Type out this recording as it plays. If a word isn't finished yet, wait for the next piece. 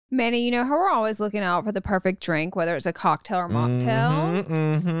Manny, you know how we're always looking out for the perfect drink, whether it's a cocktail or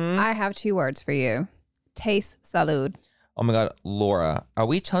mocktail? I have 2 words for you. Taste salud. Oh my God, Laura, are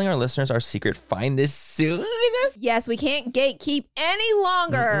we telling our listeners our secret find this soon? Yes, we can't gatekeep any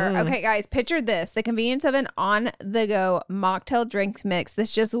longer. Okay, guys, picture this. The convenience of an on-the-go mocktail drink mix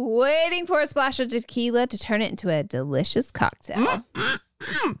that's just waiting for a splash of tequila to turn it into a delicious cocktail.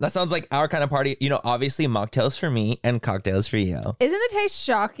 That sounds like our kind of party. You know, obviously mocktails for me and cocktails for you. Isn't the taste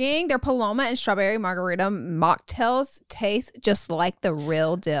shocking? Their Paloma and strawberry margarita mocktails taste just like the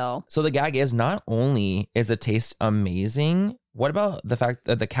real deal. So the gag is, not only is the taste amazing, what about the fact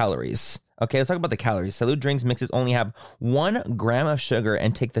that the calories? Okay, let's talk about the calories. Salud drinks mixes only have 1 gram of sugar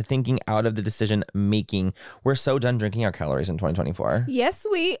and take the thinking out of the decision making. We're so done drinking our calories in 2024. Yes,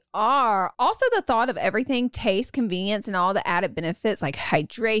 we are. Also, the thought of everything, taste, convenience, and all the added benefits like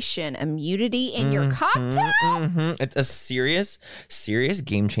hydration, immunity in your cocktail. It's a serious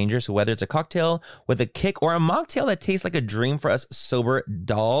game changer. So whether it's a cocktail with a kick or a mocktail that tastes like a dream for us sober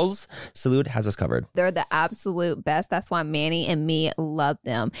dolls, Salud has us covered. They're the absolute best. That's why Manny and me love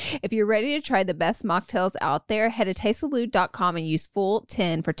them. If you're ready to try the best mocktails out there, head to tastesalud.com and use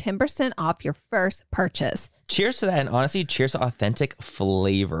full10 for 10% off your first purchase. Cheers to that, and honestly, cheers to authentic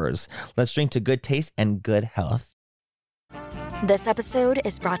flavors. Let's drink to good taste and good health. This episode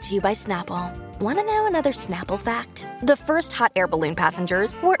is brought to you by Snapple. Want to know another Snapple fact? The first hot air balloon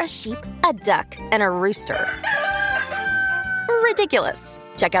passengers were a sheep, a duck, and a rooster. Ridiculous.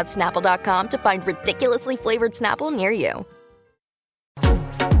 Check out Snapple.com to find ridiculously flavored Snapple near you.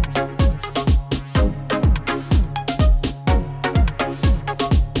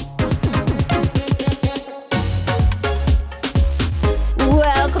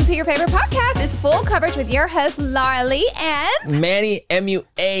 Welcome to your favorite podcast. It's full coverage with your host, Laura Lee and Manny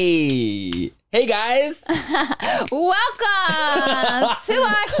MUA. Hey guys. Welcome to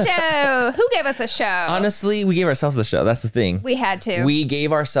our show. Who gave us a show? Honestly, we gave ourselves the show. That's the thing. We had to. We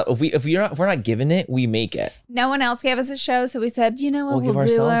gave ourselves, if we're not giving it, we make it. No one else gave us a show, so we said, you know what, We'll give do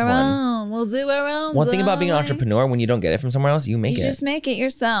ourselves our one. own. We'll do our own. One thing about being an darling. entrepreneur, when you don't get it from somewhere else, you make You it. just make it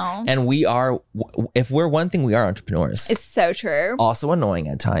yourself. And we are, if we're one thing, we are entrepreneurs. It's so true. Also annoying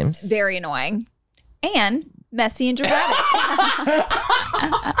at times. Very annoying. And messy and dramatic.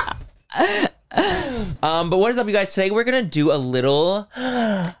 But what is up, you guys? Today we're gonna do a little.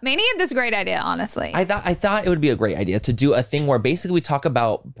 Manny had this great idea, honestly. I thought it would be a great idea to do a thing where basically we talk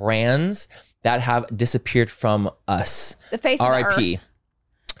about brands that have disappeared from us. The face of the R.I.P. earth.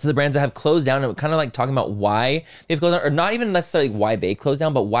 So the brands that have closed down, and kind of like talking about why they've closed down, or not even necessarily why they closed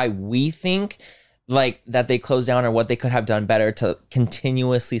down, but why we think like that they closed down, or what they could have done better to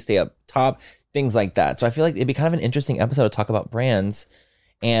continuously stay up top, things like that. So I feel like it'd be kind of an interesting episode to talk about brands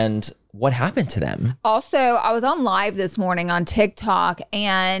and what happened to them. Also, I was on live this morning on TikTok,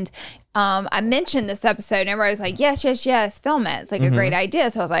 and I mentioned this episode, and everybody was like, yes, film it. It's like a great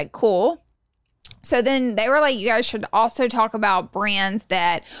idea. So I was like, cool. So then they were like, you guys should also talk about brands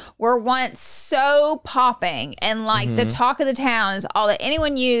that were once so popping and like the talk of the town is all that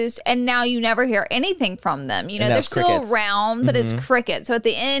anyone used, and now you never hear anything from them. You know, And they're that's still crickets. around, but it's cricket. So at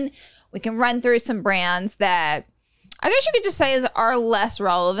the end, we can run through some brands that I guess you could just say are less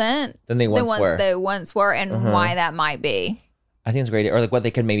relevant Than they once were. they once were, and why that might be. I think it's great. Or like what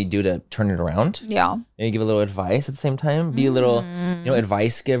they could maybe do to turn it around. Yeah. Maybe give a little advice at the same time. Be a little,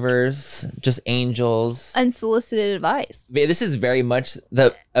 advice givers, just angels. Unsolicited advice. This is very much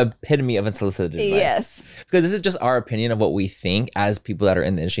the epitome of unsolicited advice. Yes. Because this is just our opinion of what we think as people that are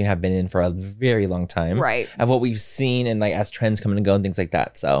in the industry and have been in for a very long time. Right. Of what we've seen and like as trends come and go and things like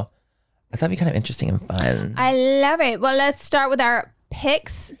that. So I thought it'd be kind of interesting and fun. I love it. Well, let's start with our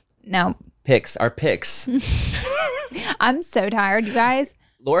picks. No. Our picks. I'm so tired, you guys.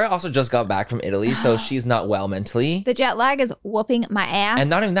 Laura also just got back from Italy, so she's not well mentally. The jet lag is whooping my ass. And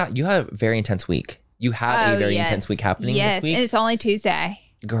not even that, you had a very intense week. You had a very intense week happening this week. And it's only Tuesday.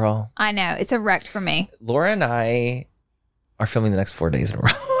 Girl. I know. It's a wreck for me. Laura and I are filming the next 4 days in a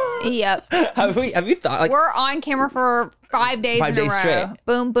row. Yep. Have you thought like we're on camera for 5 days 5 in days a row. straight.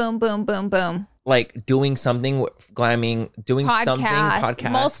 Boom, boom, boom, boom, boom. like doing something, glamming, doing something,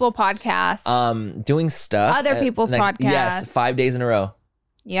 podcast, multiple podcasts, doing stuff, other people's podcasts. Yes, 5 days in a row.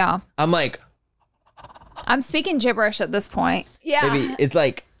 Yeah, I'm like, I'm speaking gibberish at this point. Yeah, baby, it's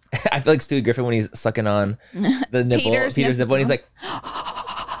like I feel like Stewie Griffin when he's sucking on the nipple, Peter's nipple, and he's like.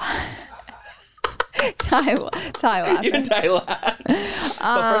 Ty laughing. Even Ty laughed.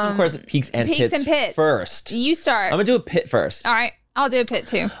 But first, of course, peaks and pits first. You start. I'm gonna do a pit first. All right, I'll do a pit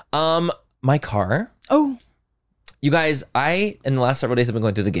too. My car. Oh. You guys, in the last several days, I've been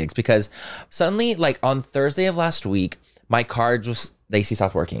going through the gigs because suddenly, like on Thursday of last week, my car just, the AC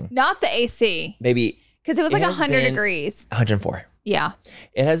stopped working. Not the AC. Maybe. Because it was like It has 100 been degrees. 104. Yeah.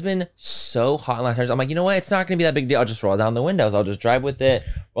 It has been so hot last night. I'm like, you know what? It's not going to be that big deal. I'll just roll down the windows. I'll just drive with it,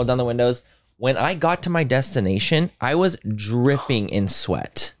 roll down the windows. When I got to my destination, I was dripping in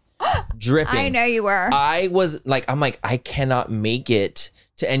sweat. Dripping. I know you were. I was like, I'm like, I cannot make it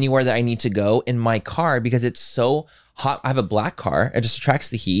to anywhere that I need to go in my car because it's so hot. I have a black car. It just attracts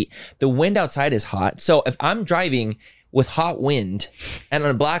the heat. The wind outside is hot. So if I'm driving with hot wind and on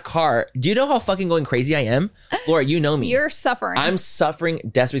a black car, do you know how fucking going crazy I am? Laura, you know me. You're suffering. I'm suffering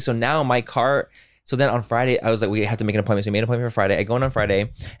desperately. So now my car, so then on Friday, I was like, we have to make an appointment. So we made an appointment for Friday. I go in on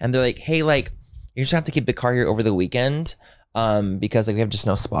Friday and they're like, hey, like, you just have to keep the car here over the weekend because like we have just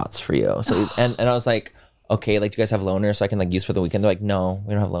no spots for you. So, and I was like, okay, like, do you guys have loaners so I can like use for the weekend? They're like, no,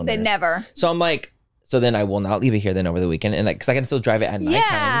 we don't have loaners. They never. So I'm like, so then I will not leave it here then over the weekend. And like, cause I can still drive it at nighttime.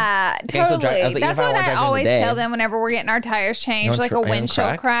 Yeah, can still drive- I totally. was like, That's even if I what wanna I drive during the always day- tell them whenever we're getting our tires changed, like a iron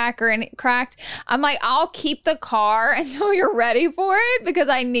windshield crack or any cracked. I'm like, I'll keep the car until you're ready for it because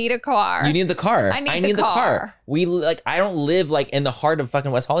I need a car. You need the car. I need the car. We like, I don't live like in the heart of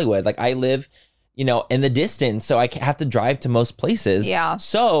fucking West Hollywood. Like I live, you know, in the distance. So I have to drive to most places. Yeah.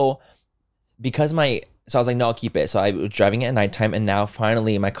 So because so I was like, no, I'll keep it. So I was driving it at nighttime and now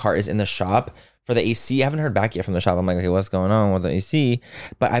finally my car is in the shop for the AC. I haven't heard back yet from the shop. I'm like, okay, what's going on with the AC?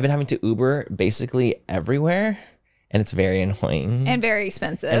 But I've been having to Uber basically everywhere and it's very annoying. and very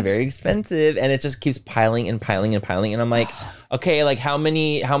expensive. And very expensive, and it just keeps piling and piling and piling. And I'm like, okay, like how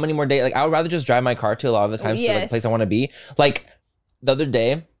many more days? Like I would rather just drive my car to a lot of the times to like the place I want to be. Like the other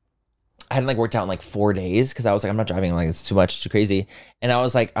day, I hadn't like worked out in like 4 days because I was like, I'm not driving, like it's too much, too crazy. And I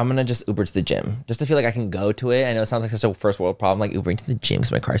was like, I'm gonna just Uber to the gym just to feel like I can go to it. I know it sounds like such a first world problem, like Ubering to the gym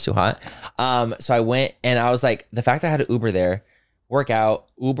because my car's too hot. So I went and I was like, the fact that I had to Uber there, work out,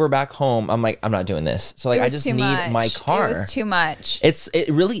 Uber back home, I'm like, I'm not doing this. So like I just need my car. It was too much. It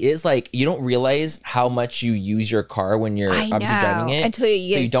really is like you don't realize how much you use your car when you're obviously driving it until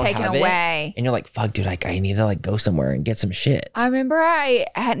you so get taken away. and you're like, fuck, dude, like I need to like go somewhere and get some shit. I remember I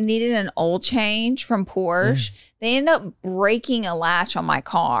had needed an oil change from Porsche. They ended up breaking a latch on my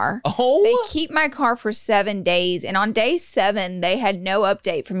car. Oh, They keep my car for 7 days. And on day 7, they had no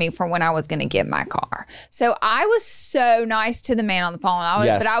update for me for when I was going to get my car. So I was so nice to the man on the phone.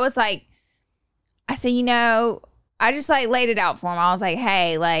 But I was like, I said, you know, I just like laid it out for him. I was like,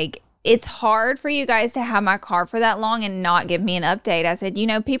 hey, like, it's hard for you guys to have my car for that long and not give me an update. I said, you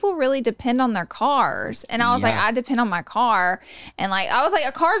know, people really depend on their cars. And I was like, I depend on my car. And like, I was like,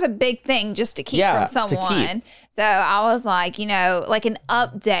 a car's a big thing just to keep from someone. So I was like, you know, like an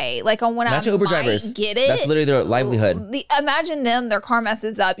update, like on when I Uber might drivers get it. That's literally their livelihood. Imagine them, their car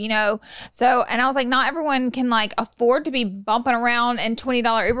messes up, you know? So, and I was like, not everyone can like afford to be bumping around and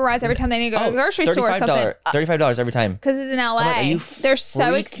 $20 Uber rides every time they need to go to the grocery store or something. $35 every time. Because it's in LA. Like, they're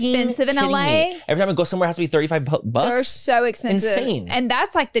so expensive in LA. Me? Every time I go somewhere, it has to be $35 bucks. They're so expensive. Insane. And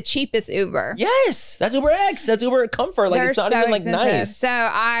that's like the cheapest Uber. Yes. That's Uber X. That's Uber Comfort. Like, They're it's not so even like expensive. nice. So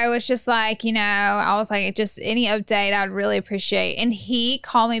I was just like, you know, I was like, just any update I'd really appreciate. And he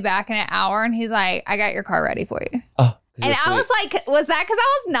called me back in an hour and he's like, I got your car ready for you. Oh. And I was like, was that because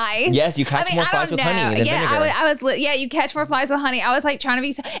I was nice? Yes, you catch more flies with honey than vinegar. Yeah, you catch more flies with honey. I was like trying to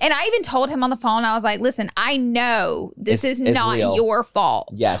be, and I even told him on the phone, I was like, listen, I know this is not real. your fault.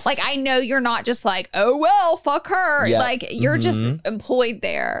 Yes. Like, I know you're not just like, oh, well, fuck her. Yeah. Like, you're just employed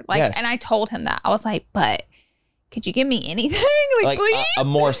there. Like, and I told him that. I was like, but could you give me anything? like please? A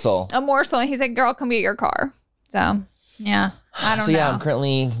morsel. A morsel. And he said, girl, come get your car. So, yeah. I don't know. So yeah, I'm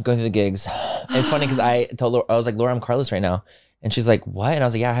currently going through the gigs. It's funny because I told Laura, I was like, Laura, I'm carless right now. And she's like, what? And I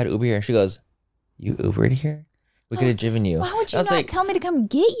was like, yeah, I had Uber here. And she goes, you Ubered here? We could have driven you. Why would you not tell me to come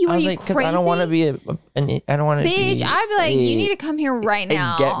get you? I was like, because I don't want to be I don't want to be. Bitch, I'd be like, you need to come here right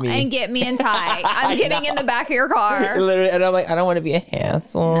now and get me in tight. I'm getting in the back of your car. Literally, and I'm like, I don't want to be a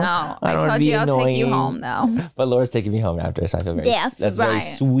hassle. No, I told you I'll take you home though. But Laura's taking me home after, so I feel very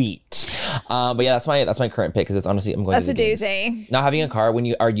sweet. But yeah, that's my current pick because it's honestly I'm going. That's to the a doozy. Not having a car when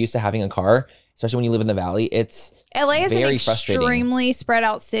you are used to having a car, especially when you live in the valley, it's LA is very an extremely spread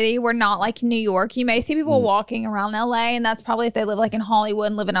out city. We're not like New York. You may see people walking around LA, and that's probably if they live like in Hollywood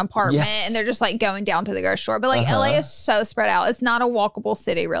and live in an apartment and they're just like going down to the grocery store. But like LA is so spread out. It's not a walkable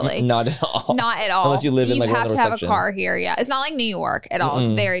city, really. Not at all. Not at all. Unless you live in like one of the have to have a car here. Yeah, it's not like New York at all. It's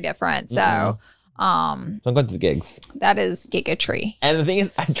very different. So, so I'm going to the gigs. That is gigatry. And the thing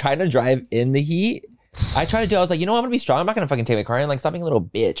is, I'm trying to drive in the heat. I was like, you know what? I'm gonna be strong. I'm not gonna fucking take my car in. Like, stop being a little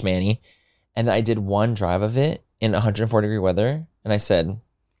bitch, Manny. And then I did one drive of it in 104-degree weather. And I said,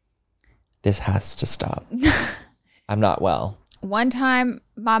 this has to stop. I'm not well. one time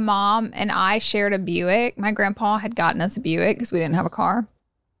my mom and I shared a Buick. My grandpa had gotten us a Buick because we didn't have a car.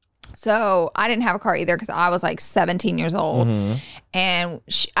 So I didn't have a car either because I was like 17 years old. And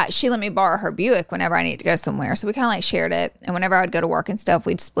she let me borrow her Buick whenever I needed to go somewhere. So we kind of like shared it. And whenever I would go to work and stuff,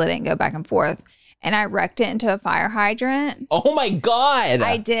 we'd split it and go back and forth. And I wrecked it into a fire hydrant. Oh my God.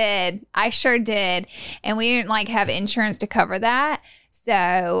 I did. I sure did. And we didn't like have insurance to cover that.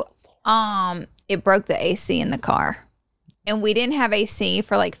 So it broke the AC in the car. And we didn't have AC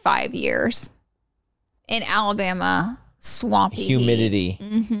for like 5 years. In Alabama, swampy humidity.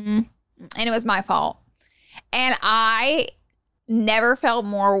 And it was my fault. And I never felt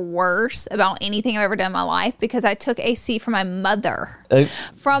more worse about anything I've ever done in my life because I took AC from my mother.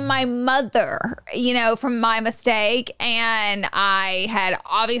 From my mistake. And I had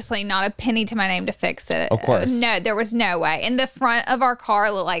obviously not a penny to my name to fix it. Of course. No, there was no way. And the front of our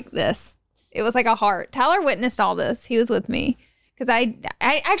car looked like this. It was like a heart. Tyler witnessed all this. He was with me. Because I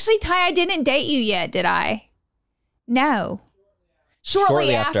actually, Ty, I didn't date you yet, did I? No.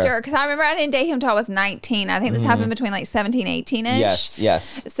 Shortly after. Because I remember I didn't date him until I was 19. I think this happened between like 17, 18-ish.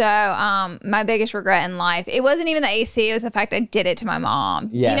 Yes. So my biggest regret in life, it wasn't even the AC. It was the fact I did it to my mom.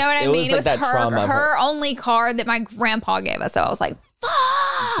 Yes, you know what I mean? it was her only car that my grandpa gave us. So I was like,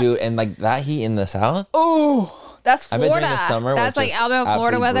 fuck. Dude, and like that heat in the South? Oh, that's Florida. I bet during the summer that's like Alabama,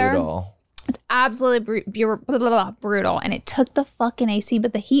 Florida weather. Brutal. It's absolutely brutal. And it took the fucking AC,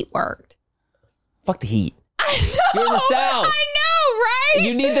 but the heat worked. Fuck the heat. I know. You're in the South. I know, right?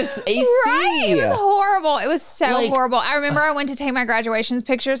 You need this AC. Right? It was horrible. It was so Like- horrible. I remember I went to take my graduations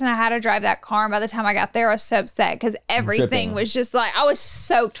pictures and I had to drive that car. And by the time I got there, I was so upset because everything Dripping. was just like, I was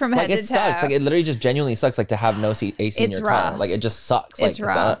soaked from head Like to it toe. sucks. Like it literally just genuinely sucks. Like to have no AC in It's your rough. car. Like it just sucks. It's like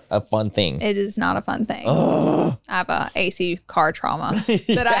rough. It's not a fun thing. It is not a fun thing. Ugh. I have a AC car trauma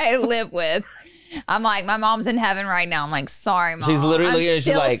that I live with. I'm like, my mom's in heaven right now. I'm like, sorry, Mom. She's literally I'm looking at you, she's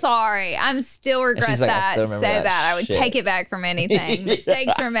still like- sorry. I'm still regret she's like, I that still so remember that bad. I would shit. take it back from anything.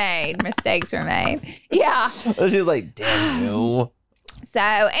 Mistakes were made. Mistakes were made. Yeah. She's like, damn you. So,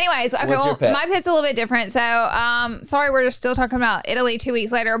 anyways, okay, What's your pet? my pet's a little bit different. So, sorry, we're just still talking about Italy 2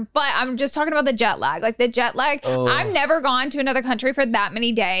 weeks later, but I'm just talking about the jet lag. Like the jet lag, Oh. I've never gone to another country for that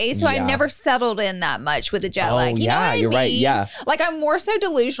many days, so Yeah. I've never settled in that much with the jet lag. You know yeah, what I you're mean? right. Yeah. Like I'm more so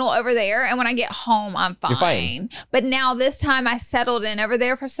delusional over there, and when I get home, I'm fine. You're fine. But now this time, I settled in over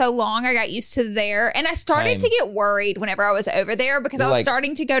there for so long, I got used to there, and I started to get worried whenever I was over there because You're I was like,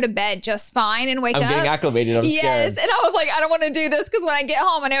 starting to go to bed just fine and wake I'm up. getting acclimated. I'm Yes, scared. and I was like, I don't want to do this because when I get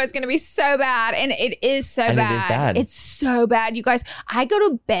home, I know it's going to be so bad, and it is so And it is bad. bad. It's so bad, you guys. I go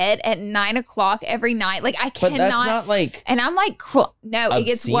to bed at 9 o'clock every night. Like I But cannot. that's not like And I'm like, no, it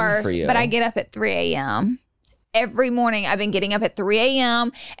gets obscene worse. for you. But I get up at 3 a.m. Every morning. I've been getting up at 3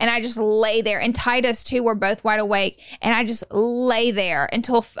 a.m. and I just lay there. And Ty does too. We're both wide awake, and I just lay there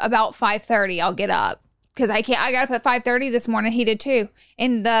until about 5:30. I'll get up. Because I got up at 5:30 this morning. He did too.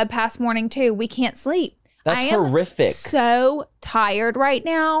 In the past morning too. We can't sleep. that's I am horrific. so tired right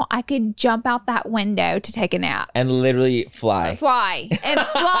now. I could jump out that window to take a nap. And literally fly. Fly and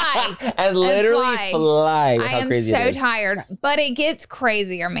fly. And literally fly. with I how am crazy so it is. tired, but it gets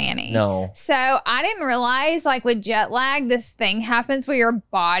crazier, Manny. No. So I didn't realize, like with jet lag, this thing happens where your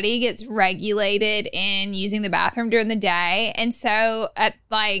body gets regulated in using the bathroom during the day. And so at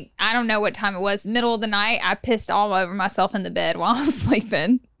like, I don't know what time it was, middle of the night, I pissed all over myself in the bed while I was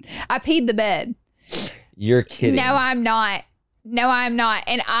sleeping. I peed the bed. You're kidding. No, I'm not. No, I'm not.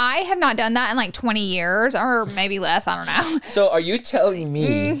 And I have not done that in like 20 years or maybe less. I don't know. So are you telling me?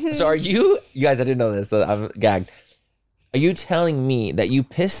 Mm-hmm. So are you guys? I didn't know this. So I'm gagged. Are you telling me that you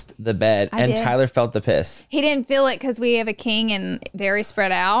pissed the bed I and did. Tyler felt the piss? He didn't feel it because we have a king and very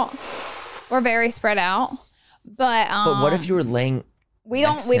spread out. We're very spread out. But But what if you were laying? we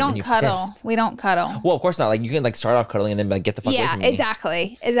next to don't him and you cuddle. pissed? We don't cuddle. Well, of course not. Like you can like start off cuddling and then like get the fuck away Yeah, from me.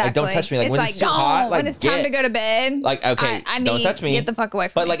 exactly. Like, don't touch me. Like, it's when like it's too hot, when like, it's time get- to go to bed. Like okay, I don't need touch me. Get the fuck away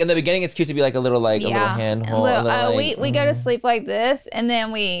from But me. like in the beginning, it's cute to be like a little like a little handhold. a little, like, we go to sleep like this, and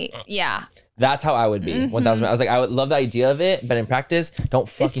then we That's how I would be. 1,000. I was like, I would love the idea of it, but in practice, don't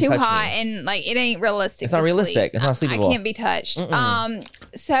fucking it's too touch hot me. and like it ain't realistic. It's not to realistic. sleep. It's not sleepable. I can't be touched. Mm-mm.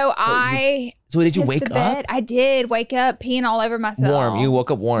 So I So did you pissed wake the up bed. I did wake up peeing all over myself. warm? You woke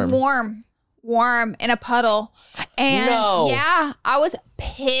up warm. Warm in a puddle. And No. yeah, I was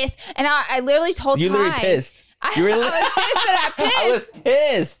pissed. And I literally told You literally Ty- pissed. I was pissed that I pissed. I was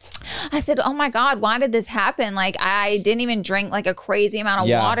pissed. I said, oh my God, why did this happen? Like, I didn't even drink like a crazy amount of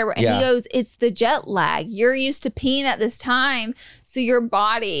Yeah, water. And yeah. he goes, it's the jet lag. You're used to peeing at this time, so your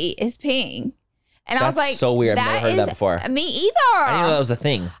body is peeing. And I was like, so weird. I've never heard that before. Me either. I didn't know that was a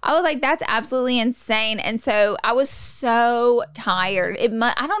thing. I was like, that's absolutely insane. And so I was so tired.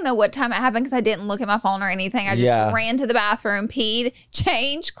 I don't know what time it happened because I didn't look at my phone or anything. I just ran to the bathroom, peed,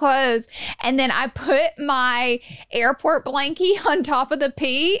 changed clothes, and then I put my airport blankie on top of the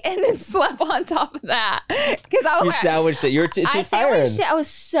pee and then slept on top of that. Because I was You sandwiched it. You're too tired. I was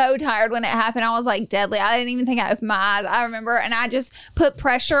so tired when it happened. I was like deadly. I didn't even think I opened my eyes. I remember, and I just put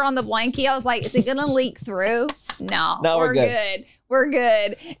pressure on the blankie. I was like, is it going to leak through? No, we're good. We're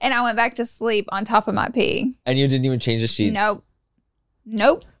good. And I went back to sleep on top of my pee. And you didn't even change the sheets?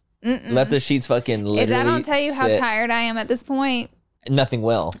 Nope. Let the sheets fucking literally If that don't tell you how tired I am at this point. Nothing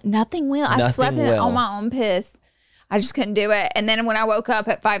will. I slept on my own piss. I just couldn't do it. And then when I woke up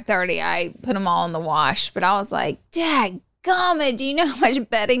at 5:30, I put them all in the wash. But I was like, dadgummit, do you know how much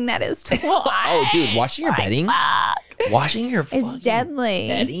bedding that is to wash? Oh, dude, washing your bedding? Washing your It's deadly.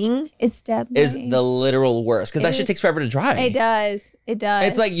 bedding? It's deadly. Is the literal worst. Because that shit takes forever to dry. It does.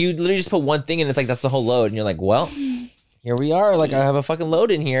 It's like you literally just put one thing and it's like that's the whole load. And you're like, well, here we are. Like, I have a fucking load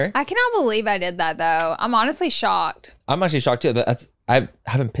in here. I cannot believe I did that, though. I'm honestly shocked. I'm actually shocked, too. I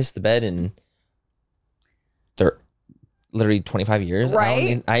haven't pissed the bed in literally 25 years.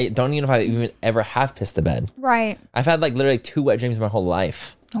 Right. I don't even know if I even ever have pissed the bed. Right. I've had like literally 2 wet dreams in my whole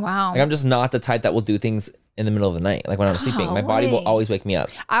life. Wow. Like I'm just not the type that will do things in the middle of the night. Like when I'm sleeping, my body will always wake me up.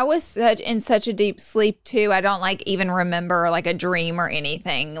 I was in such a deep sleep too. I don't like even remember like a dream or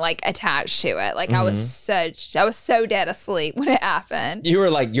anything like attached to it. Like I was so dead asleep when it happened. You were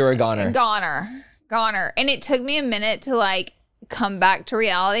like, you're a goner. Goner. And it took me a minute to like come back to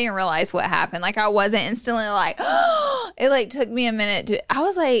reality and realize what happened. Like I wasn't instantly like, it like took me a minute to, I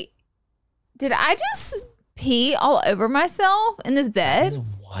was like, did I just pee all over myself in this bed? That is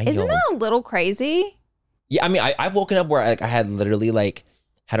wild. Isn't that a little crazy? Yeah, I mean, I've woken up where like I had literally like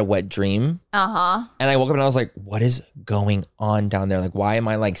had a wet dream. And I woke up and I was like, what is going on down there? Like, why am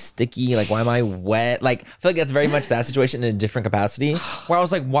I like sticky? Like, why am I wet? Like, I feel like that's very much that situation in a different capacity where I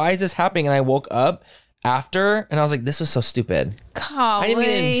was like, why is this happening? And I woke up after and I was like, this was so stupid. I didn't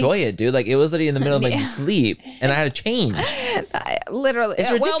even enjoy it, dude. Like it was literally in the middle of my sleep and I had to change. Literally.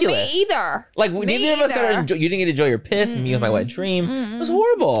 It's ridiculous. Well, me either. Like neither of us got to enjoy. You didn't get to enjoy your piss. Me with my wet dream. It was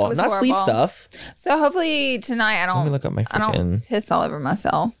horrible. It was not horrible. Sleep stuff. So hopefully tonight Let me look up my I don't piss all over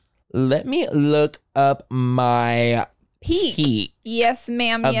myself. Let me look up my peak. Yes,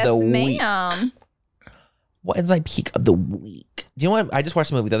 ma'am. Yes, ma'am. What is my peak of the week? Do you know what? I just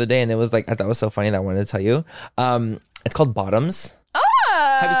watched a movie the other day and it was like, I thought it was so funny that I wanted to tell you. It's called Bottoms.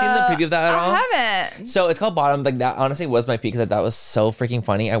 Oh. Have you seen the preview of that at all? I haven't. So it's called Bottoms. Like that honestly was my peak because I thought it was so freaking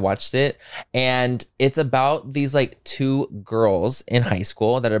funny. I watched it and it's about these like 2 girls in high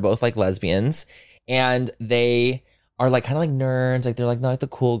school that are both like lesbians and they are like kind of like nerds, like they're like not like the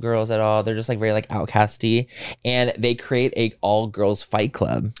cool girls at all. They're just like very like outcasty, and they create a all girls fight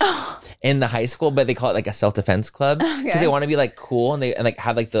club in the high school, but they call it like a self defense club because they want to be like cool and like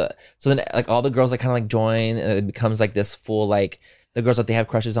have like the then like all the girls like kind of like join and it becomes like this full like the girls that they have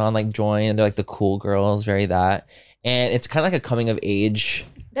crushes on like join and they're like the cool girls, very that, and it's kind of like a coming of age.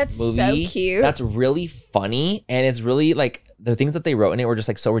 That's movie. So cute. That's really funny, and it's really like the things that they wrote in it were just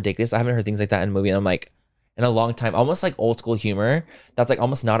like so ridiculous. I haven't heard things like that in a movie, and I'm like. In a long time, almost like old school humor that's like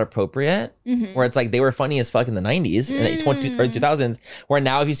almost not appropriate, where it's like they were funny as fuck in the 90s and the early 2000s, where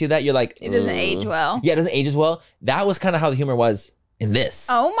now if you see that, you're like, it doesn't age well. Yeah, it doesn't age as well. That was kind of how the humor was in this.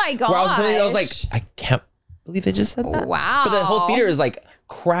 Oh my God. Where I was like, I can't believe they just said that. Wow. But the whole theater is like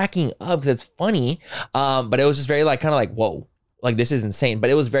cracking up because it's funny. But it was just very like, kind of like, whoa, like this is insane. But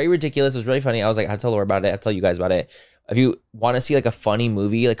it was very ridiculous. It was really funny. I was like, I'll tell Laura about it. I'll tell you guys about it. If you want to see like a funny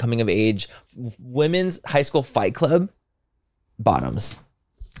movie, like coming of age, women's high school fight club, Bottoms.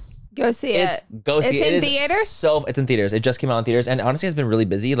 Go see it. Go see it. It's in theaters? So it's in theaters. It just came out in theaters. And honestly, it's been really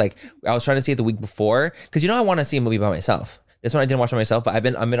busy. Like I was trying to see it the week before because I want to see a movie by myself. This one I didn't watch by myself, but I've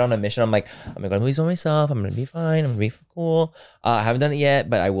been on a mission. I'm like, I'm gonna go to movies by myself. I'm gonna be fine. I'm gonna be cool. I haven't done it yet,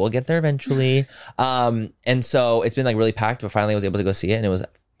 but I will get there eventually. And so it's been like really packed, but finally I was able to go see it and it was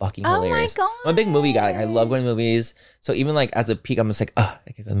fucking hilarious. Oh my God. I'm a big movie guy. Like, I love going to movies. So even like as a peak, I'm just like, I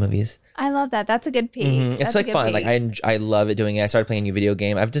can go to the movies. I love that. That's a good peak. It's like fun. Peak. Like I love it doing it. I started playing a new video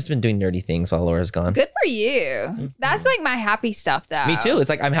game. I've just been doing nerdy things while Laura's gone. Good for you. That's like my happy stuff though. Me too.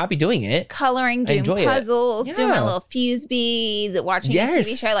 It's like I'm happy doing it. Coloring, doing puzzles, doing my little fuse beads, watching a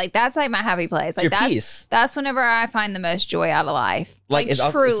TV show. Like that's like my happy place. Like that's whenever I find the most joy out of life. Like it's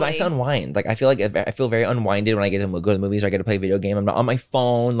also, it's nice to truly. unwind. Like I feel very unwinded when I get to go to the movies or I get to play a video game. I'm not on my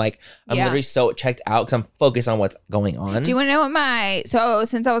phone. Like I'm Yeah. literally so checked out because I'm focused on what's going on. Do you want to know what so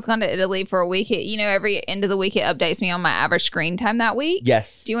since I was gone to Italy for a week, every end of the week it updates me on my average screen time that week?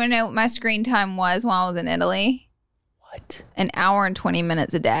 Yes. Do you want to know what my screen time was while I was in Italy? What? An hour and 20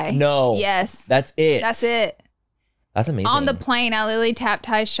 minutes a day. No. Yes. That's it. That's it. That's amazing. On the plane, I literally tapped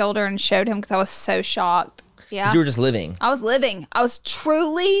Ty's shoulder and showed him because I was so shocked. 'Cause Yeah. you were just living I was living. I was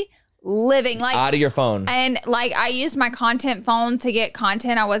truly living. Like, out of your phone. and like I used my content phone to get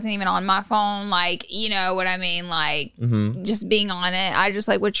content. I wasn't even on my phone. Like, you know what I mean? Like Mm-hmm. just being on it. I just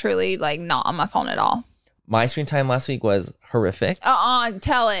like would truly like not on my phone at all. My screen time last week was horrific.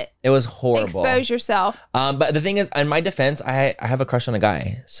 Tell it. It was horrible. Expose yourself. But the thing is, in my defense, I have a crush on a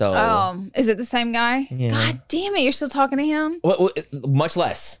guy. So Is it the same guy? Yeah. God damn it. You're still talking to him? much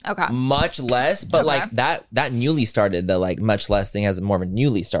less. Okay. Much less. But Okay. like that newly started, the like much less thing has more of a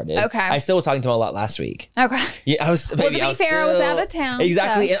newly started. Okay. I still was talking to him a lot last week. Okay. Yeah, I was. Well, baby, to be fair, I was out of town.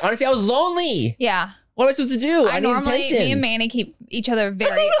 Exactly. so- And honestly, I was lonely. Yeah. What am I supposed to do? I need normally, attention. me and Manny keep each other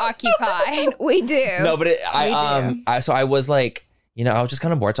very occupied. We do. No, but We so I was like, I was just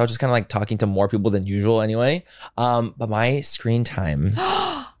kind of bored. So I was just kind of like talking to more people than usual anyway. But my screen time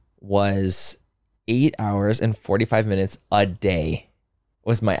was 8 hours and 45 minutes a day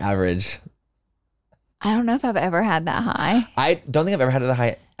was my average. I don't know if I've ever had that high. I don't think I've ever had it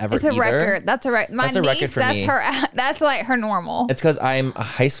high ever It's a either. record. That's a record. My That's a niece, record for that's me. her. That's like her normal. It's because I'm a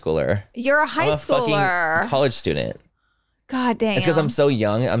high schooler. You're a high I'm a fucking schooler. college student. God damn. It's because I'm so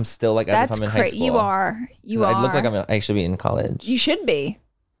young. I'm still like as That's if I'm in high school. You are. You 'Cause are. I look like I should be in college. You should be.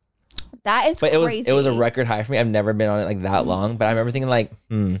 That is But crazy. it was a record high for me. I've never been on it like that long. But I remember thinking like,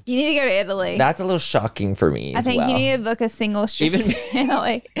 You need to go to Italy. that's a little shocking for me. I as think well. you need to book a single trip Even- to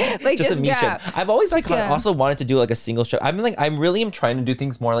Italy. Like just just a me go. trip. I've always like Just go. also wanted to do like a single trip. I'm really trying to do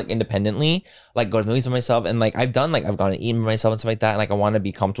things more like independently, like go to movies by myself, and like I've gone to eat by myself and stuff like that. And like I want to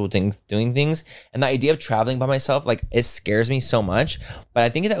be comfortable with doing things. And the idea of traveling by myself, like it scares me so much. But I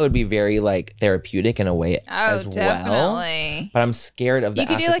think that would be very like therapeutic in a way as well. Definitely. But I'm scared of the You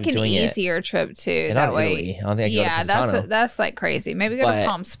could do aspect like of an doing it. easier trip too. And That not way. Italy. I don't think I can Yeah, go to Positano. that's like crazy. Maybe go to But-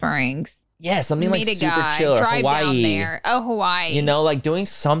 Palm Springs. Yeah, something like Meet a super guy. chill or Drive Hawaii. down there. Oh, Hawaii. Like doing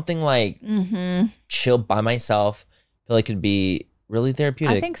something like Mm-hmm. chill by myself. I feel like could be really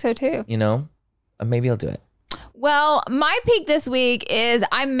therapeutic. I think so too. Maybe I'll do it. Well, my peak this week is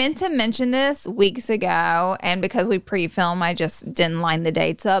I meant to mention this weeks ago, and because we pre-film, I just didn't line the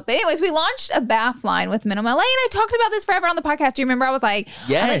dates up. But anyways, we launched a bath line with Minimum LA, and I talked about this forever on the podcast. Do you remember? I was like,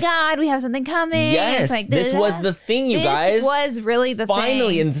 Yes. oh my God, we have something coming. Yes, It's like, this was the thing, you guys. This was really the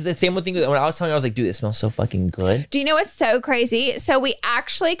Finally, thing. and the same thing when I was telling you, I was like, dude, it smells so fucking good. Do you know what's so crazy? So we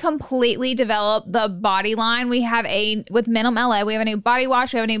actually completely developed the body line. We have with Minimum LA, we have a new body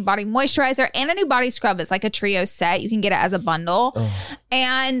wash, we have a new body moisturizer, and a new body scrub. It's like a trio set. You can get it as a bundle.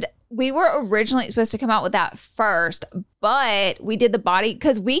 And we were originally supposed to come out with that first, but we did the body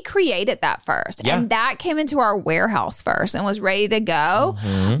because we created that first. Yeah. And that came into our warehouse first and was ready to go.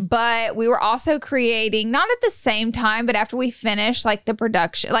 Mhm. But we were also creating, not at the same time, but after we finished like the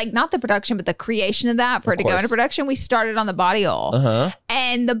production, like not the production, but the creation of that for it to go into production, we started on the body oil. Uh-huh.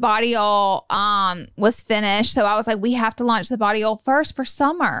 And the body oil was finished. So I was like, we have to launch the body oil first for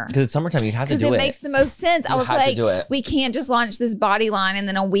summer. Because it's summertime, you have to Because do it it. makes the most sense. I You was have to like, do it. we can't just launch this body line and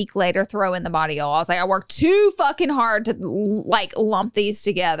then a week later throw in the body oil. I was like, I worked too fucking hard to like lump these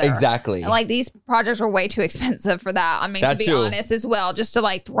together. Exactly. And, like these projects were way too expensive for that. I mean, That to be too. honest as well, just to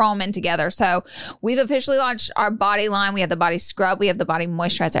like throw them in together. So we've officially launched our body line. We have the body scrub, we have the body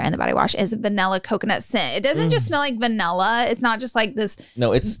moisturizer, and the body wash is a vanilla coconut scent. It doesn't just smell like vanilla. It's not just like this.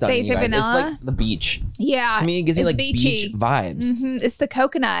 No, it's stunning, you basic guys. vanilla? It's like the beach. Yeah. To me, it gives me it's like beach vibes. Mhm. It's the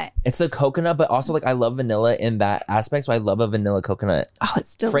coconut. It's the coconut, but also like I love vanilla in that aspect. So I love a vanilla coconut Oh,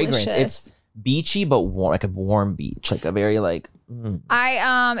 it's delicious. fragrance. It's beachy, but warm, like a warm beach, like a very like.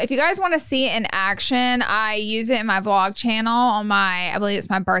 I if you guys want to see it in action, I use it in my vlog channel on I believe it's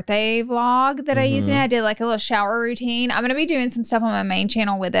my birthday vlog that I use it. I did like a little shower routine. I'm gonna be doing some stuff on my main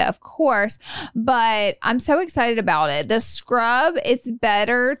channel with it, of course, but I'm so excited about it. The scrub is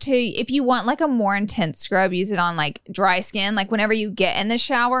better if you want like a more intense scrub, use it on like dry skin. Like whenever you get in the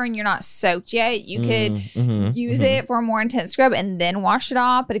shower and you're not soaked yet, you could use it for a more intense scrub and then wash it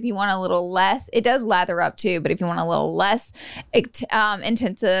off. But if you want a little less, it does lather up too, but if you want a little less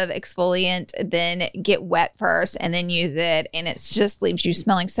intensive exfoliant, then get wet first and then use it, and it just leaves you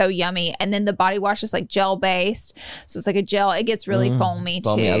smelling so yummy. And then the body wash is like gel based, so it's like a gel. It gets really foamy too.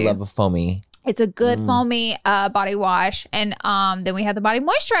 I love a foamy. It's a good foamy body wash. And then we have the body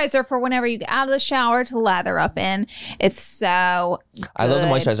moisturizer for whenever you get out of the shower to lather up in. It's so good. I love the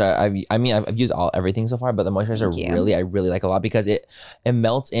moisturizer. I've used everything so far, but the moisturizer I really like a lot because it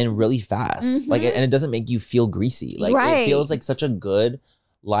melts in really fast. Like, and it doesn't make you feel greasy. Like it feels like such a good,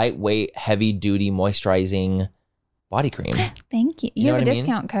 lightweight, heavy duty moisturizing body cream. Thank you. You have a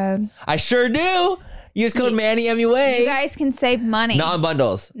discount code. I sure do. Use code Manny MUA. You guys can save money. Not on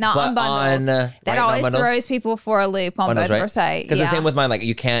bundles. Not on bundles. That always throws people for a loop on both of our sites. Because the same with mine. Like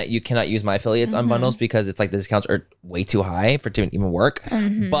you cannot use my affiliates on bundles because it's like the discounts are way too high for it to even work.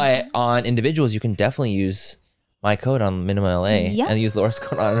 But on individuals, you can definitely use my code on Minimum LA and use Laura's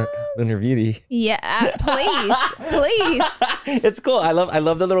code on Lunar Beauty. Yeah, please. It's cool. I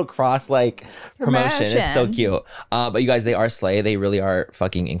love the little cross like promotion. It's so cute. But you guys, they are slay. They really are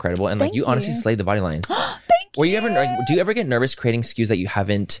fucking incredible. And like you honestly slayed the body line. Thank you. Do you ever get nervous creating SKUs that you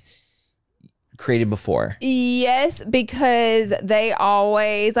haven't created before? Yes, because they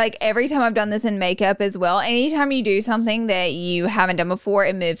always, like every time I've done this in makeup as well, anytime you do something that you haven't done before,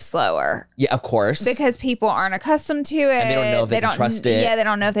 it moves slower. Yeah, of course. Because people aren't accustomed to it. And they don't know if they can trust it. Yeah, they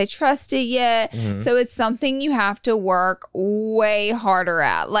don't know if they trust it yet. So it's something you have to work way harder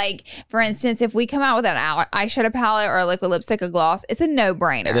at. Like, for instance, if we come out with an eyeshadow palette or a liquid lipstick, a gloss, it's a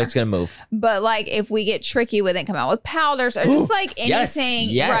no-brainer. It's going to move. But like, if we get tricky with it, come out with powders or just like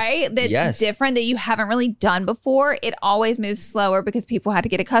anything, right? That's different that you haven't really done before, it always moves slower because people had to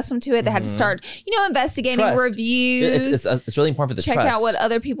get accustomed to it. They had to start, investigating reviews. It's really important for the check out what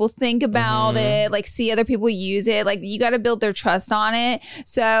other people think about it, like see other people use it. Like you got to build their trust on it.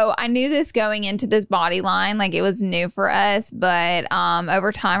 So I knew this going into this body line, like it was new for us, but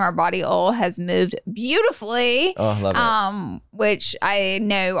over time our body oil has moved beautifully. Oh, I love it. Which I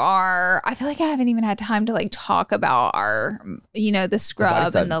know I feel like I haven't even had time to like talk about our, the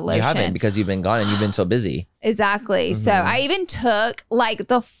scrub and the lotion. You haven't because you've been gone and you've been so busy. Exactly. So I even took like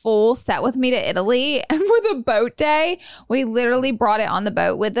the full set with me to Italy, and for the boat day, we literally brought it on the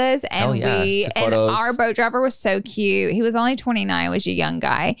boat with us. And and our boat driver was so cute. He was only 29, was a young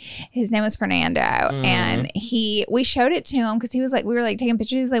guy. His name was Fernando. And we showed it to him because he was like, we were like taking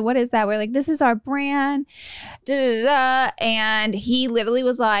pictures. He was like, what is that? We're like, this is our brand. And he literally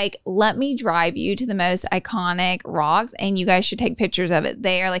was like, let me drive you to the most iconic rocks and you guys should take pictures of it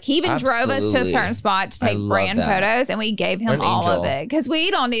there. Like he even drove us to a certain spot to take brand photos, and we gave him all of it because we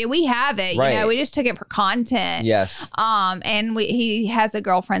don't need. We have it, we just took it for content. Yes. And he has a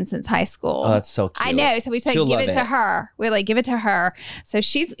girlfriend since high school. Oh, that's so cute. I know. So we said, give it to her. We're like, give it to her. So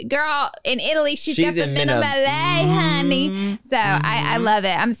she's girl in Italy. She's got the Minimum LA, honey. So I love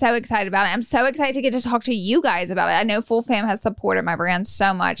it. I'm so excited about it. I'm so excited to get to talk to you guys about it. I know Full Fam has supported my brand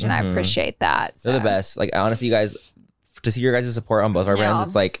so much, and I appreciate that. So. They're the best. Like honestly, you guys, to see your guys' support on both our brands,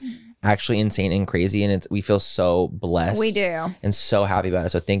 it's like actually insane and crazy, and we feel so blessed. We do, and so happy about it.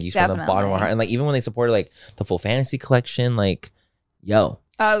 So thank you from the bottom of our heart. And like even when they supported like the Full Fantasy collection, like oh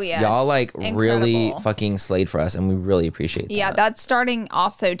yeah, y'all like really fucking slayed for us, and we really appreciate that. Yeah, that's starting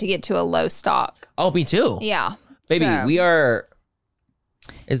also to get to a low stock. Oh, me too. Yeah, baby, we are.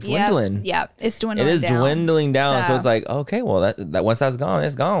 It's dwindling. Yep, it's dwindling. It is dwindling down. So it's like, okay, well, that once that's gone,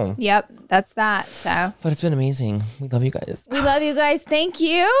 it's gone. Yep, that's that. So, but it's been amazing. We love you guys. We love you guys. Thank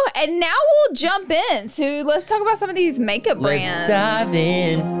you. And now we'll jump in. So let's talk about some of these makeup brands. Let's dive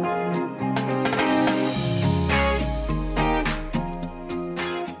in.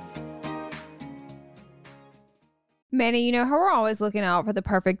 Manny, you know how we're always looking out for the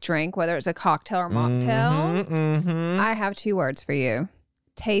perfect drink, whether it's a cocktail or mocktail? I have 2 words for you.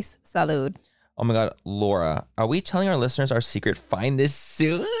 Taste salud. Oh my God, Laura, are we telling our listeners our secret find this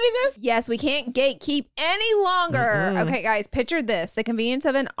soon? Yes, we can't gatekeep any longer. Okay, guys, picture this. The convenience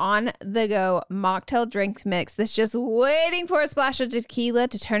of an on-the-go mocktail drink mix that's just waiting for a splash of tequila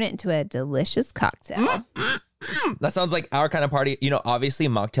to turn it into a delicious cocktail. That sounds like our kind of party. Obviously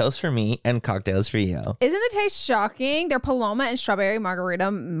mocktails for me and cocktails for you. Isn't the taste shocking? Their Paloma and Strawberry Margarita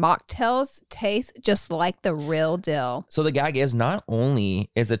mocktails taste just like the real deal. So the gag is not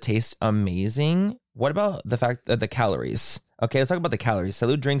only is the taste amazing, what about the fact that the calories? Okay, let's talk about the calories.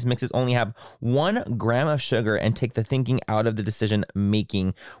 Salud drinks mixes only have 1 gram of sugar and take the thinking out of the decision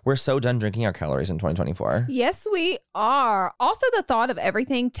making. We're so done drinking our calories in 2024. Yes, we are. Also, the thought of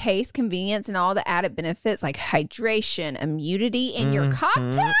everything, taste, convenience, and all the added benefits like hydration, immunity in your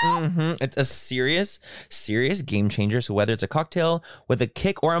cocktail. It's a serious game changer. So whether it's a cocktail with a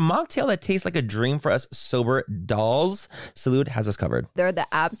kick or a mocktail that tastes like a dream for us sober dolls, Salud has us covered. They're the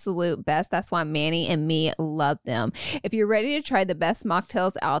absolute best. That's why Manny and me love them. If you're ready ready to try the best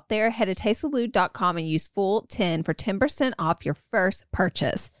mocktails out there? Head to tastesalud.com and use FULL10 for 10% off your first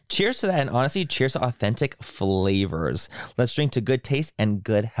purchase. Cheers to that, and honestly, cheers to authentic flavors. Let's drink to good taste and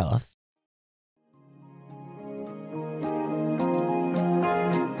good health.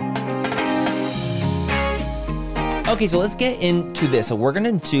 Okay, so let's get into this. So we're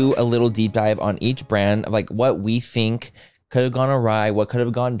going to do a little deep dive on each brand, like what we think could have gone awry, what could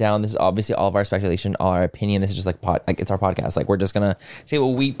have gone down. This is obviously all of our speculation, all our opinion. This is just like it's our podcast. Like, we're just gonna say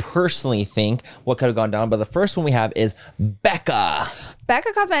what we personally think, what could have gone down. But the first one we have is Becca.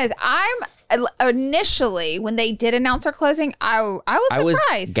 Becca Cosmetics. I'm initially, when they did announce their closing, I was surprised.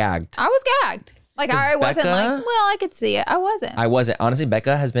 I was gagged. I was gagged. Like, I wasn't Becca, like, well, I could see it. I wasn't. Honestly,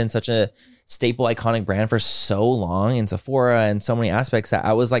 Becca has been such a staple, iconic brand for so long in Sephora and so many aspects that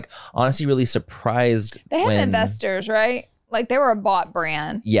I was like, honestly, really surprised. They had investors, right? Like, they were a bought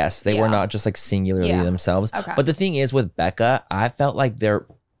brand. Yes, they were not just like singularly themselves. Okay. But the thing is, with Becca, I felt like their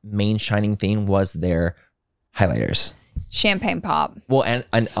main shining thing was their highlighters. Champagne Pop. Well, and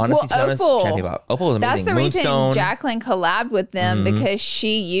honestly, to be honest, Champagne Pop. Opal was amazing. That's the Moonstone. reason Jacqueline collabed with them, because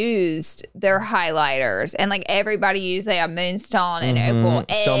she used their highlighters, and like everybody used, they have Moonstone and Opal.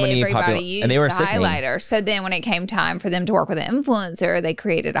 So many everybody used and they were the sickening. highlighter. So then when it came time for them to work with an influencer, they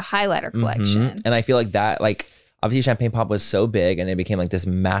created a highlighter collection. And I feel like that, like, obviously Champagne Pop was so big and it became like this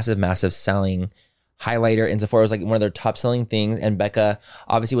massive selling highlighter in Sephora. Was like one of their top selling things, and Becca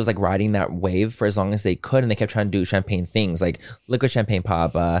obviously was like riding that wave for as long as they could, and they kept trying to do champagne things like liquid champagne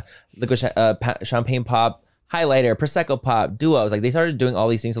pop, champagne pop highlighter, Prosecco pop, duos. Like, they started doing all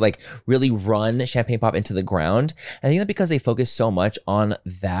these things to like really run Champagne Pop into the ground. And I think that because they focused so much on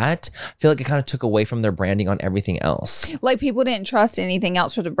that, I feel like it kind of took away from their branding on everything else. Like, people didn't trust anything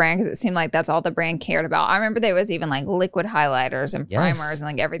else for the brand because it seemed like that's all the brand cared about. I remember there was even like liquid highlighters and primers and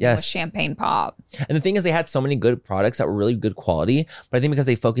like everything was Champagne Pop. And the thing is, they had so many good products that were really good quality, but I think because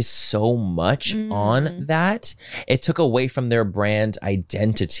they focused so much on that, it took away from their brand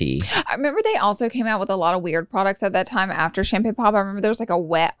identity. I remember they also came out with a lot of weird products at that time after Champagne Pop. I remember there was like a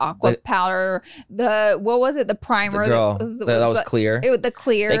wet aqua powder. What was it? The primer. That was clear. The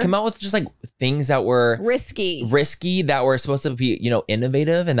clear. They came out with just like things that were risky that were supposed to be,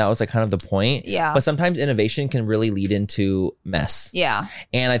 innovative, and that was like kind of the point. Yeah. But sometimes innovation can really lead into mess. Yeah.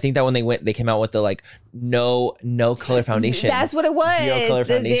 And I think that when they came out with the like no color foundation. That's what it was. Zero color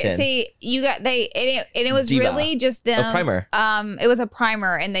foundation. It was Diva. really just them. A primer. It was a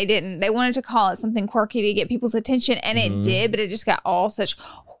primer, and they wanted to call it something quirky to get people's attention, and it did, but it just got all such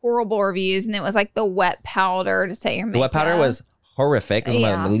horrible reviews. And it was like the wet powder to set your makeup. The wet powder was horrific. It was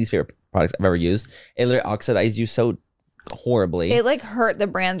one of my least favorite products I've ever used. It literally oxidized you so horribly. It like hurt the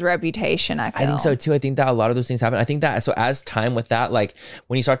brand's reputation. I think so too. I think that a lot of those things happen. I think that, so as time with that, like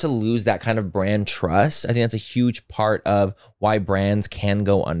when you start to lose that kind of brand trust, I think that's a huge part of why brands can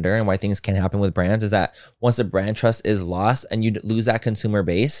go under and why things can happen with brands, is that once the brand trust is lost and you lose that consumer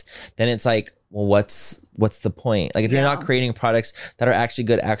base, then it's like, well, what's the point? Like, if you're not creating products that are actually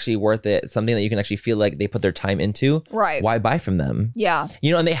good, actually worth it, something that you can actually feel like they put their time into, right? Why buy from them? Yeah.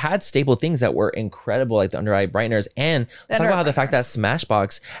 And they had staple things that were incredible, like the under eye brighteners. And let's talk about how the fact that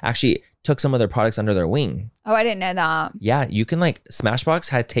Smashbox actually took some of their products under their wing. Oh, I didn't know that. Yeah, you can Smashbox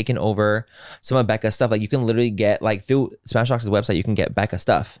had taken over some of Becca's stuff. Like, you can literally get through Smashbox's website, you can get Becca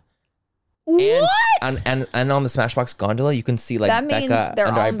stuff. What? And on the Smashbox gondola, you can see that Becca means they're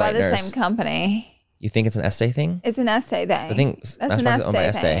under eye owned by the brighteners. same company. You think it's an Estee thing? It's an Estee thing. I think that's Smashbox is owned by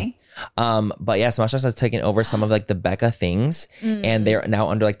Estee thing. But yeah, Smashbox has taken over some of the Becca things, and they're now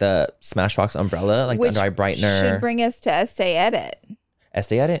under the Smashbox umbrella, the under eye brightener. Should bring us to Estee Edit.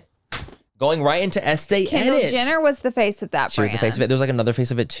 Estee Edit. Going right into Estee Kendall Edit. Jenner was the face of that She brand. was the face of it. There's another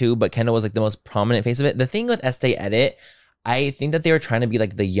face of it too, but Kendall was the most prominent face of it. The thing with Estee Edit, I think that they were trying to be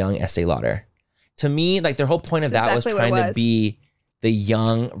the young Estee Lauder. To me, their whole point of that was trying to be the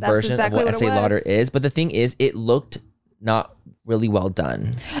young version of what Estee Lauder is. But the thing is, it looked not really well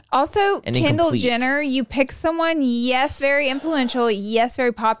done. Also, and Kendall incomplete. Jenner, you pick someone, yes, very influential, yes,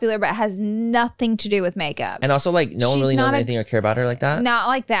 very popular, but has nothing to do with makeup. And also, no one really knows anything or care about her like that. Not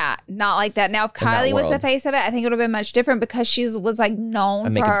like that. Not like that. Now, if Kylie was the face of it, I think it would have been much different because she was known for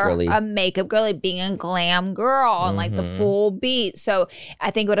a makeup girly, being a glam girl and the full beat. So I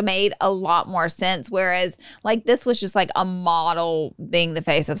think it would have made a lot more sense. Whereas this was just a model being the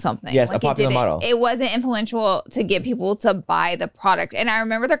face of something. Yes, a popular model. It wasn't influential to get people to buy buy the product. And I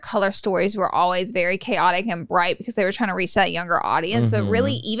remember their color stories were always very chaotic and bright because they were trying to reach that younger audience. But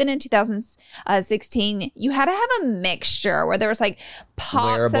really, even in 2016, you had to have a mixture where there was like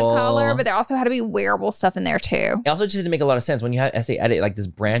pops of color, but there also had to be wearable stuff in there too. It also just didn't make a lot of sense when you had Estee Edit, like this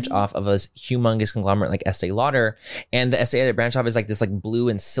branch off of a humongous conglomerate like Estee Lauder, and the Estee Edit branch off is like this like blue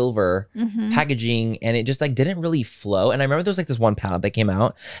and silver packaging, and it just like didn't really flow. And I remember there was like this one palette that came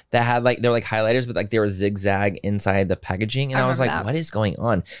out that had like, they're like highlighters, but like they were zigzag inside the packaging, and I was like, what is going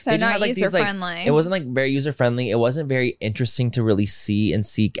on? So not user friendly. It wasn't like very user friendly. It wasn't very interesting to really see and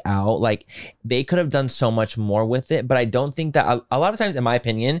seek out. Like they could have done so much more with it, but I don't think that a lot of times, in my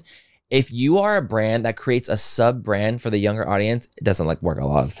opinion, if you are a brand that creates a sub brand for the younger audience, it doesn't like work a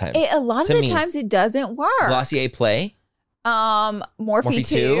lot of the times. A lot of the times it doesn't work. Glossier Play, Morphe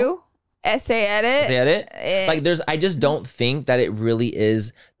 2, Estee Edit. Like I just don't think that it really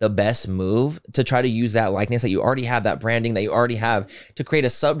is the best move to try to use that likeness that you already have, that branding that you already have, to create a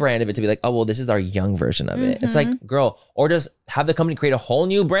sub brand of it, to be like, oh, well, this is our young version of it. It's like, girl, or just have the company create a whole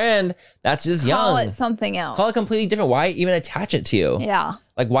new brand that's just young. Call it something else. Call it completely different. Why even attach it to you? Yeah.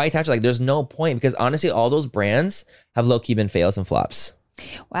 Like, why attach it? Like, there's no point, because honestly, all those brands have low-key been fails and flops.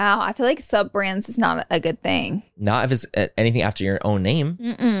 Wow, I feel like sub brands is not a good thing. Not if it's anything after your own name.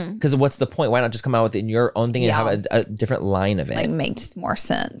 Because what's the point? Why not just come out with your own thing and have a different line of it? Like, makes more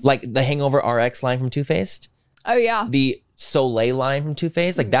sense. Like the Hangover RX line from Too Faced. Oh yeah. The Soleil line from Too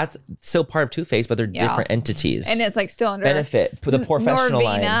Faced. Like that's still part of Too Faced, but they're different entities. And it's like still under Benefit, the professional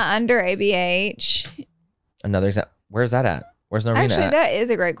line. Norvina under ABH. Another example. Where's that at? Where's Norvina Actually, at? that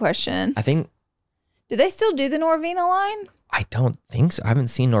is a great question. I think. Do they still do the Norvina line? I don't think so. I haven't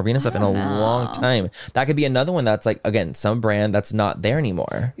seen Norvina stuff in a long time. That could be another one that's like, again, some brand that's not there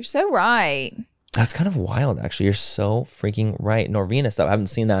anymore. You're so right. That's kind of wild, actually. You're so freaking right. Norvina stuff. I haven't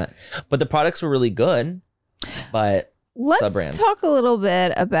seen that. But the products were really good. But let's talk a little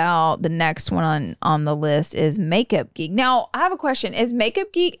bit about the next one on the list is Makeup Geek. Now, I have a question. Is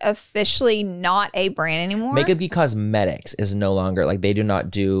Makeup Geek officially not a brand anymore? Makeup Geek Cosmetics is no longer, like, they do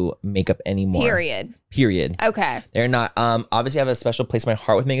not do makeup anymore. Period. Okay. They're not. Obviously, I have a special place in my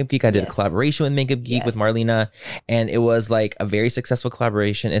heart with Makeup Geek. I did a collaboration with Makeup Geek with Marlena, and it was like a very successful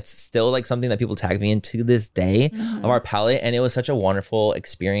collaboration. It's still like something that people tag me in to this day of our palette, and it was such a wonderful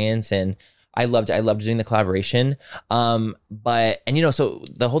experience, and I loved it. I loved doing the collaboration. So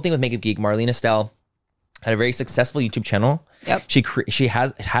the whole thing with Makeup Geek, Marlena Stell had a very successful YouTube channel. Yep. She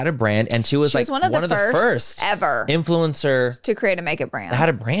had a brand, and she was one of the first ever influencer to create a makeup brand. That had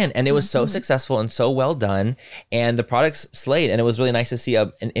a brand, and it was so successful and so well done, and the products slayed, and it was really nice to see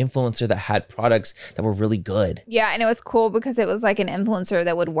an influencer that had products that were really good. Yeah, and it was cool because it was like an influencer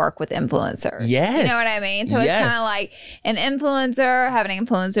that would work with influencers. Yes. You know what I mean? So it's kind of like an influencer having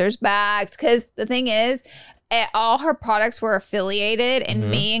influencers' backs, because the thing is, all her products were affiliated, and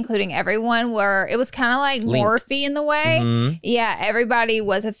me, including everyone, it was kind of like Morphe in the way. Yeah, everybody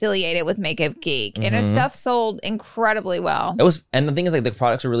was affiliated with Makeup Geek, and her stuff sold incredibly well. And the thing is, like, the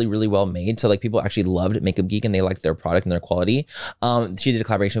products are really, really well made. So like people actually loved Makeup Geek, and they liked their product and their quality. She did a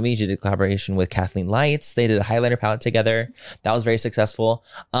collaboration with me. She did a collaboration with Kathleen Lights. They did a highlighter palette together. That was very successful.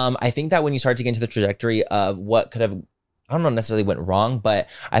 I think that when you start to get into the trajectory of what could have, I don't know necessarily went wrong, but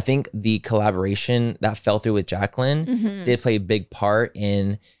I think the collaboration that fell through with Jacqueline did play a big part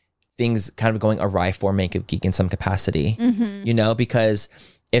in things kind of going awry for Makeup Geek in some capacity, because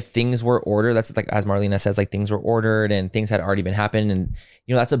if things were ordered, that's like, as Marlena says, like things were ordered and things had already been happened. And,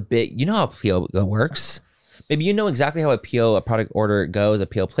 that's a bit, how PO works. Maybe you know exactly how a product order goes, a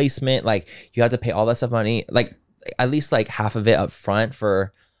PO placement, like you have to pay all that stuff money, like at least like half of it up front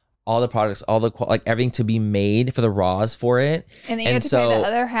for all the products, like everything to be made for the raws for it. And then you have to pay the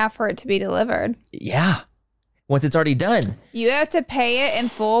other half for it to be delivered. Yeah. Once it's already done. You have to pay it in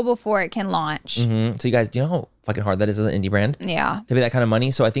full before it can launch. So you guys, do you know how fucking hard that is as an indie brand? Yeah. To pay that kind of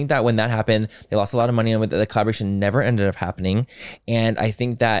money. So I think that when that happened, they lost a lot of money on it. The collaboration never ended up happening. And I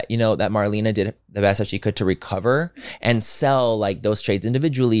think that, that Marlena did the best that she could to recover and sell like those shades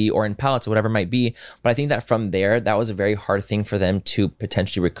individually or in palettes or whatever it might be. But I think that from there, that was a very hard thing for them to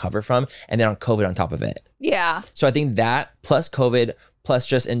potentially recover from. And then on COVID on top of it. Yeah. So I think that plus COVID, plus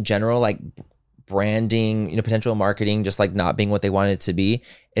just in general, like branding, potential marketing, just like not being what they wanted it to be,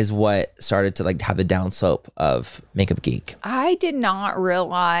 is what started to like have the downslope of Makeup Geek. I did not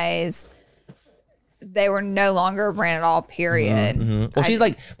realize they were no longer a brand at all, period. Well,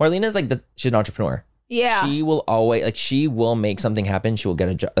 Marlena's like she's an entrepreneur. Yeah. She will always, like, she will make something happen. She will get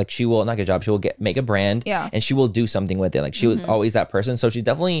a job. Like, she will not get a job. She will make a brand. Yeah. And she will do something with it. Like, she was always that person. So she's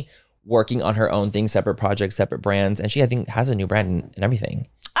definitely working on her own things, separate projects, separate brands. And she, I think, has a new brand and everything.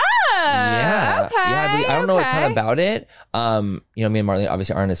 Yeah. I don't know a ton okay. about it. You know, me and Marlene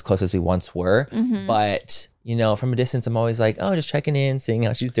obviously aren't as close as we once were, but you know, from a distance, I'm always like, oh, just checking in, seeing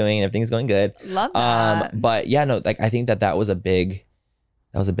how she's doing, and everything's going good. Love that. But yeah, no, like I think that was a big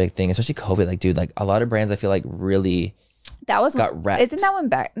thing, especially COVID. Like, dude, like a lot of brands, I feel like really That was got wrecked. Isn't that when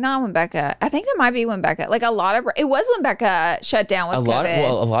Becca? Not when Becca. I think that might be when Becca. Like a lot of it was when Becca shut down with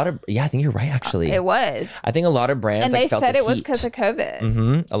COVID. Yeah, I think you're right. Actually, It was, I think a lot of brands and like, they felt said the it was heat. because of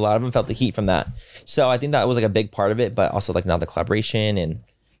COVID. A lot of them felt the heat from that. So I think that was like a big part of it, but also like now the collaboration and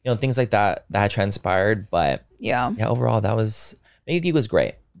you know things like that had transpired. But Yeah. yeah, overall that was Mega Geek was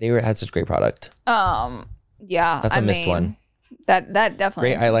great. They had such great product. Yeah. That's a missed one. That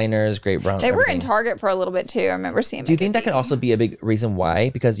definitely. Great eyeliners, great brown. They were in everything. Target for a little bit too. I remember seeing. Do you think that could also be a big reason why?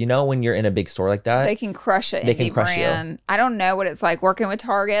 Because you know when you're in a big store like that, They can crush it. They can indie crush you. brand. I don't know what it's like working with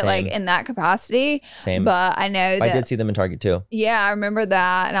Target, like Same. in that capacity. Same. But I know I that. did see them in Target too. Yeah, I remember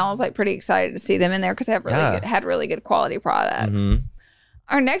that, and I was like pretty excited to see them in there because they have had really good quality products. Mhm.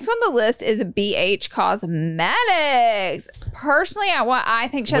 Our next one on the list is BH Cosmetics. Personally, what I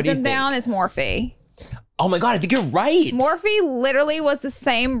think shut What do you them think? down is Morphe. Oh my god, I think you're right. Morphe literally was the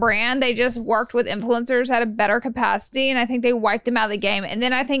same brand. They just worked with influencers at a better capacity, and I think they wiped them out of the game. And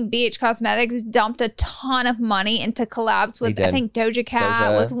then I think BH Cosmetics dumped a ton of money into collabs with, They did. I think Doja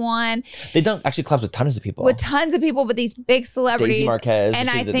Cat was one, They don't actually collabs with tons of people. with tons of people, but these big celebrities. Daisy Marquez. And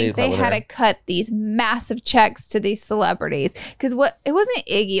I they think they collab with had her. to cut these massive checks to these celebrities because it wasn't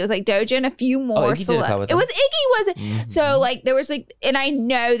Iggy, it was like Doja and a few more Iggy did a collab with It them. was Iggy, was it? So like there was like, and I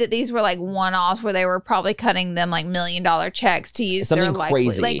know that these were like one-offs where they were probably cutting them like $1 million checks to use Something their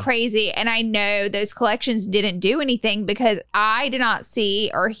crazy. like crazy. And I know those collections didn't do anything because I did not see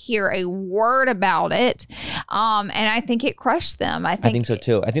or hear a word about it. And I think it crushed them. I think so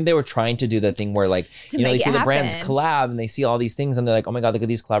too. I think they were trying to do the thing where like, To you know, they make see it the brands happen. collab and they see all these things and they're like, oh my God, look at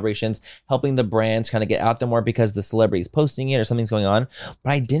these collaborations, helping the brands kind of get out there more because the celebrity's posting it or something's going on.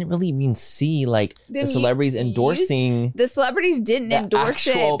 But I didn't really even see like Them the celebrities endorsing. the celebrities didn't the endorse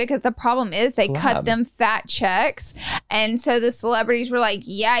actual it because the problem is they cut collab. them fat checks. And so the celebrities were like,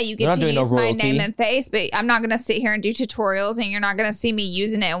 yeah, you They're get not to doing no use my royalty. name and face, but I'm not going to sit here and do tutorials and you're not going to see me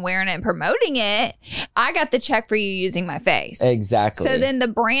using it and wearing it and promoting it. I got the check for you using my face. Exactly. So then the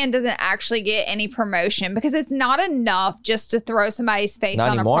brand doesn't actually get any promotion because it's not enough just to throw somebody's face Not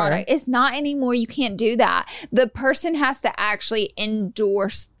on anymore. a product. It's not anymore. You can't do that. The person has to actually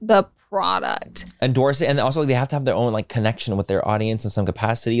endorse the product. endorse it, and also they have to have their own like connection with their audience in some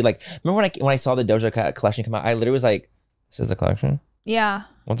capacity. Like, remember when I saw the Doja Cat collection come out, I literally was like, "This is the collection? Yeah.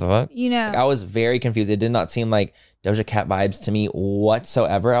 What the fuck?" You know. Like, I was very confused. It did not seem like Doja Cat vibes to me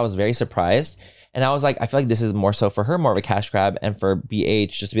whatsoever. I was very surprised, and I was like, I feel like this is more so for her, more of a cash grab, and for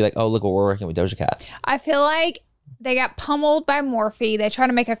BH just to be like, "Oh, look what we're working with Doja Cat." I feel like they got pummeled by Morphe. They tried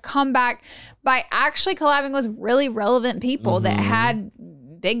to make a comeback by actually collabing with really relevant people that had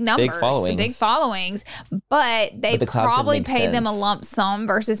big numbers, big followings, but they the collabs didn't probably make paid them a sense. lump sum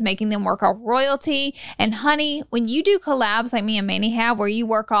versus making them work off royalty. And honey, when you do collabs like me and Manny have, where you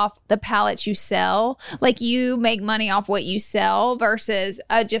work off the pallets you sell, like you make money off what you sell versus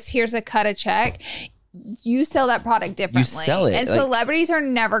just here's a cut a check. You sell that product differently. sell it, And like- celebrities are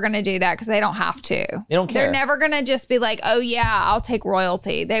never going to do that because they don't have to. They don't care. They're never going to just be like, oh, yeah, I'll take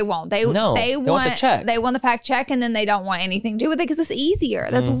royalty. They won't. They No, they they want the check. They want the fact check, and then they don't want anything to do with it because it's easier.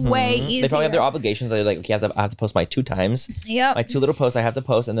 That's way easier. They probably have their obligations. They're like, okay, I have to post my 2 times. Yep. My 2 little posts I have to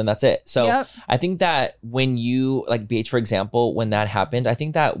post, and then that's it. So Yep. I think that when you, like BH, for example, when that happened, I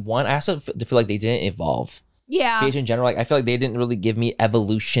think that one, I also feel like they didn't evolve. Yeah. BH in general, like I feel like they didn't really give me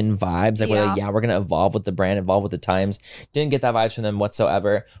evolution vibes. Like we're like, yeah, we're gonna evolve with the brand, evolve with the times. Didn't get that vibes from them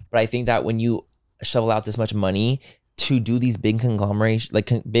whatsoever. But I think that when you shovel out this much money to do these big conglomeration,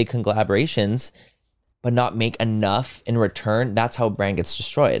 like big collaborations, but not make enough in return, that's how a brand gets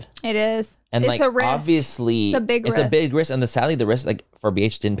destroyed. It is. And it's like a risk. obviously, It's a big it's risk. a big risk. And sadly, the risk like for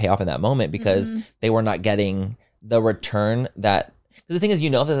BH didn't pay off in that moment because they were not getting the return that. Because the thing is, you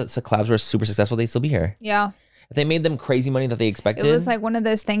know, if the collabs were super successful, they'd still be here. Yeah. If they made them crazy money that they expected, It was like one of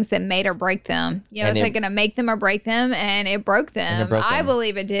those things that made or break them. You know, And it's it- like going to make them or break them, and it broke them. broke I them.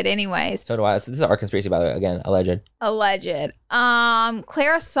 believe it did anyways. so do I. This is our conspiracy, by the way. Again, alleged. Alleged.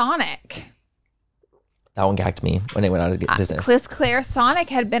 Clarisonic. That one gagged me when they went out of business. Clarisonic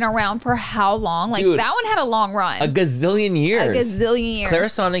had been around for how long? Like Dude, that one had a long run. A gazillion years. A gazillion years.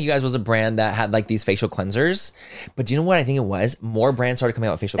 Clarisonic, you guys, was a brand that had like these facial cleansers. But do you know what I think it was? More brands started coming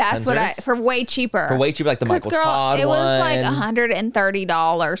out with facial That's cleansers. what I for way cheaper. For way cheaper, like the 'Cause, Michael girl, Todd it one. was like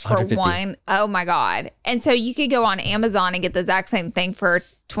 $130 for $150. one. Oh my god! And so you could go on Amazon and get the exact same thing for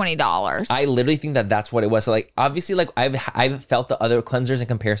 $20. I literally think that that's what it was. So like, obviously, like I've felt that that's what it was. So like, obviously, like I've felt the other cleansers in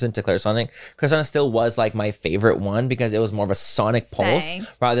comparison to Clarisonic. Clarisonic still was like my favorite one because it was more of a sonic pulse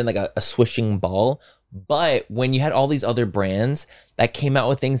rather than like a swishing ball. But when you had all these other brands that came out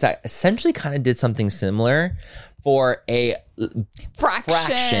with things that essentially kind of did something similar for a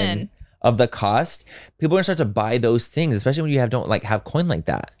fraction of the cost, people are gonna start to buy those things, especially when you don't have coin like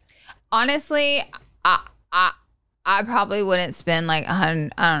that. Honestly, I probably wouldn't spend like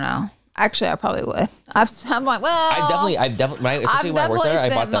 $100. I don't know. Actually, I probably would. I'm like, well, I've definitely, especially when I worked there, I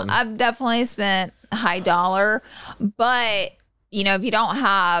bought them. I've definitely spent high dollar, but you know, if you don't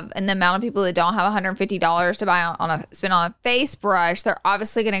have, and the amount of people that don't have $150 to buy spend on a face brush, they're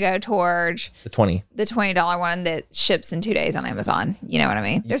obviously going to go towards the $20 one that ships in 2 days on Amazon. You know what I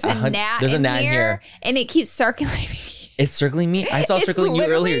mean? There's a gnat in here, and it keeps circulating. It's circling me. I saw it circling you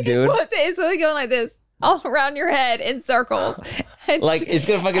earlier, dude. It's literally going like this all around your head in circles. Like it's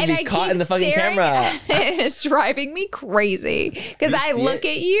gonna fucking be caught in the fucking camera. It's driving me crazy because I look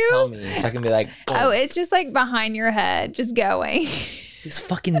at you. Tell me, so I can be like, oh, it's just like behind your head, just going. This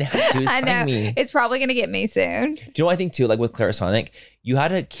fucking dude is I know. Me. It's probably gonna get me soon. Do you know what I think too? Like with Clarisonic, you had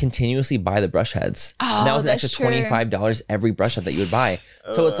to continuously buy the brush heads. Oh, and that was an extra $25 every brush head that you would buy.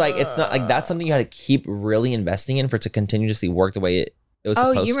 So it's like it's not like that's something you had to keep really investing in for it to continuously work the way it was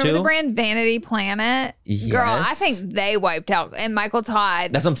supposed to. Oh, you remember the brand Vanity Planet? Yes. Girl, I think they wiped out, and Michael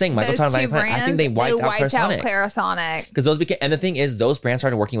Todd. That's what I'm saying. Michael Todd and Vanity Planet. I think they wiped out Clarisonic. Because those became, and the thing is, those brands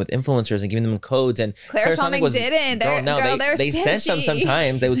started working with influencers and giving them codes. And Clarisonic didn't. They sent them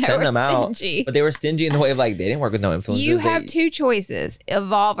sometimes. They would send them out, but they were stingy in the way of like they didn't work with no influencers. You have two choices: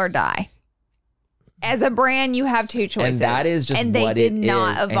 evolve or die. As a brand, you have two choices. And that is just and they what did it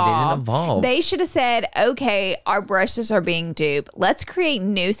not is. Evolve. And they didn't evolve. They should have said, okay, our brushes are being duped. Let's create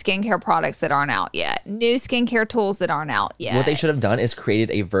new skincare products that aren't out yet. New skincare tools that aren't out yet. What they should have done is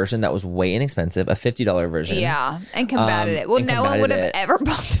created a version that was way inexpensive, a $50 version. Yeah, and combated it. Well, no one would have ever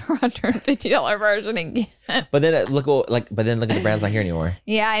bought the $150 version again. But then look at the brands not here anymore.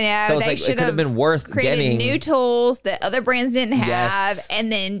 Yeah, I know. So it's like it could have been worth getting new tools that other brands didn't have,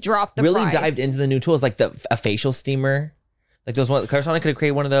 and then drop the really price. Dived into the new tools like a facial steamer. Like those one, Clarisonic could have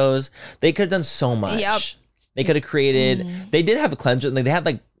created one of those. They could have done so much. Yep. They could have created. They did have a cleanser.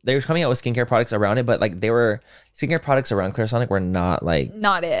 Like they were coming out with skincare products around it, but like skincare products around Clarisonic were not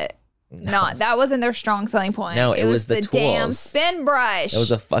it. No. That wasn't their strong selling point. No, it was the tools. Damn spin brush. It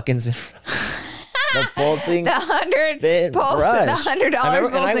was a fucking spin brush. The pulsing, the $100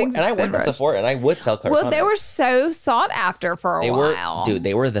 pulsing, and I went to Sephora and I would sell Clarisonic. Well, they were so sought after for a while.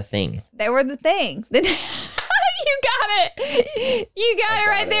 They were the thing. They were the thing. You got it. You got it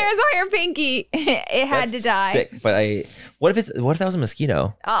right there. It's on your pinky. It had to die. Sick. But what if that was a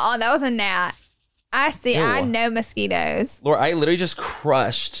mosquito? That was a gnat. I see. Ew. I know mosquitoes. Laura, I literally just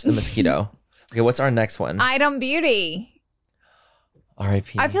crushed the mosquito. Okay, what's our next one? Item Beauty.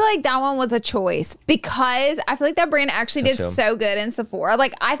 R.I.P. I feel like that one was a choice because I feel like that brand actually did so good in Sephora.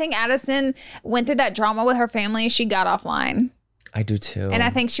 Like, I think Addison went through that drama with her family. She got offline. I do too. And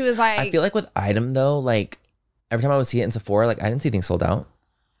I think she was like... I feel like with Item though, like every time I would see it in Sephora, like I didn't see things sold out.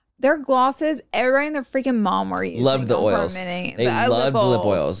 Their glosses, everybody and their freaking mom were using. Loved the oils. They loved the lip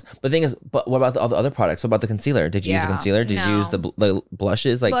oils. But the thing is, but what about all the other products? What about the concealer? Did you use a concealer? Did you use the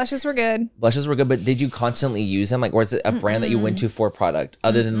blushes? Like blushes were good. Blushes were good, but did you constantly use them? Like, or is it a brand that you went to for a product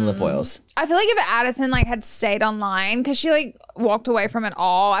other than the lip oils? I feel like if Addison had stayed online, because she walked away from it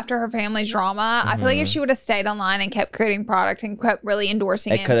all after her family's drama. I feel like if she would have stayed online and kept creating product and kept really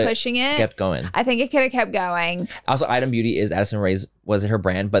endorsing it and pushing it, kept going. I think it could have kept going. Also, Item Beauty is Addison Rae's was her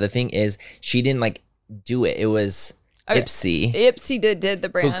brand, but the thing is, she didn't do it. It was Ipsy. Ipsy did the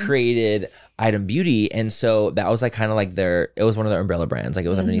brand. Who created Item Beauty, and so that was kind of it was one of their umbrella brands. Like it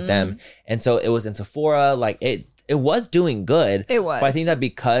was underneath them, and so it was in Sephora. It was doing good. It was. But I think that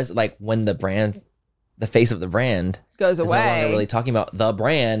because when the face of the brand goes away, is no longer really talking about the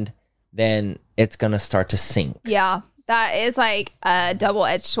brand, then it's gonna start to sink. Yeah. That is a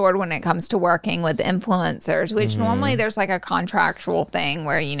double-edged sword when it comes to working with influencers, which normally there's a contractual thing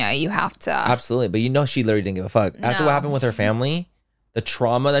where, you have to. Absolutely. But she literally didn't give a fuck. After what happened with her family, the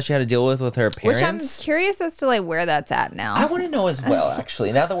trauma that she had to deal with her parents. Which I'm curious as to where that's at now. I want to know as well,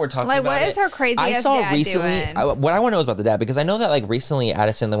 actually. Now that we're talking about what is her crazy ass dad doing? What I want to know is about the dad, because I know that recently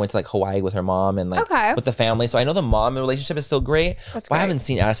Addison went to Hawaii with her mom and with the family. So I know the mom relationship is still great. That's but I haven't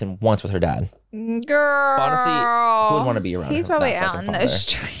seen Addison once with her dad. Girl. Honestly, who would want to be around He's probably out in the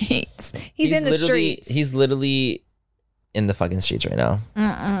streets. He's in the streets. He's literally in the fucking streets right now.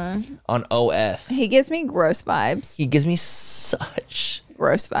 On OF. He gives me gross vibes. He gives me such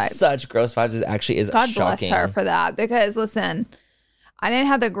gross vibes. Such gross vibes. It actually is God shocking. bless her for that. Because listen, I didn't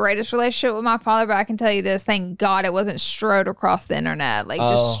have the greatest relationship with my father, but I can tell you this: thank God it wasn't strode across the internet, like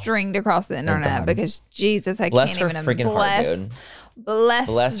just stringed across the internet. Because Jesus, I Bless can't her even freaking heart, dude.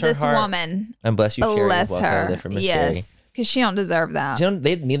 Bless her this heart. woman. And bless you, Sherry, as Bless well. her. Live for Miss Yes. Sherry. Because she don't deserve that. None of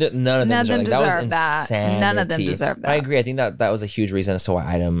them deserve None of them that. That was deserve that. insanity. None of them deserve that. I agree. I think that was a huge reason as to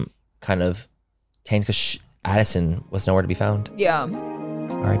why Item kind of tanked, because Addison was nowhere to be found. Yeah.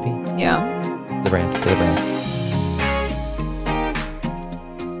 R.I.P. Yeah. The brand. For the brand.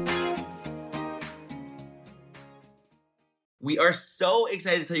 We are so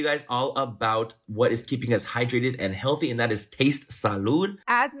excited to tell you guys all about what is keeping us hydrated and healthy, and that is Taste Salud.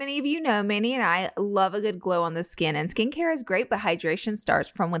 As many of you know, Manny and I love a good glow on the skin, and skincare is great, but hydration starts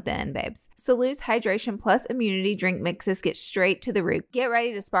from within, babes. Salud's Hydration Plus Immunity Drink Mixes get straight to the root. Get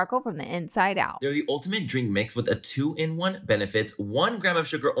ready to sparkle from the inside out. They're the ultimate drink mix with a 2-in-1 benefits, 1 gram of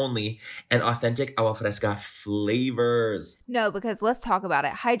sugar only, and authentic agua fresca flavors. No, because let's talk about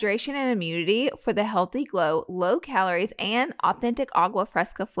it. Hydration and immunity for the healthy glow, low calories, and authentic agua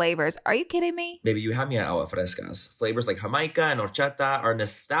fresca flavors. Are you kidding me? Baby, you have me at agua frescas. Flavors like Jamaica and horchata are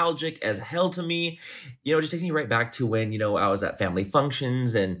nostalgic as hell to me. You know, it just takes me right back to when, you know, I was at family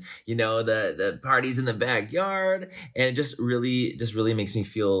functions and, you know, the parties in the backyard. And it just really makes me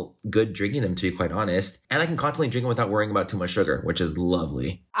feel good drinking them, to be quite honest. And I can constantly drink them without worrying about too much sugar, which is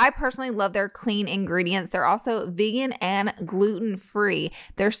lovely. I personally love their clean ingredients. They're also vegan and gluten-free.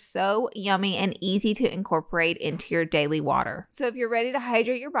 They're so yummy and easy to incorporate into your daily water. So if you're ready to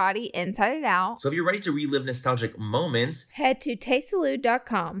hydrate your body inside and out, So if you're ready to relive nostalgic moments, head to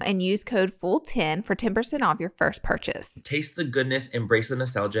tastesalud.com and use code FULL10 for 10% off your first purchase. taste the goodness, embrace the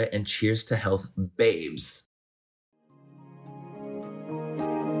nostalgia, and cheers to health, babes.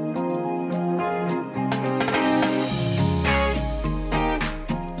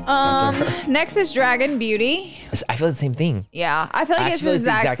 Next is Dragon Beauty. I feel the same thing. Yeah, I feel like it's the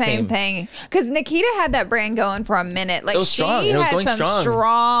exact same thing. Because Nikita had that brand going for a minute. Like It was she strong. It was had going some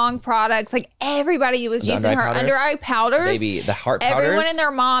strong products. Like everybody was The using her under-eye powders? under eye powders. Baby, the heart powders. Everyone and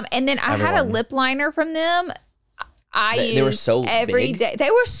their mom. And then I had a Everyone. lip liner from them. They were used so every big. day. They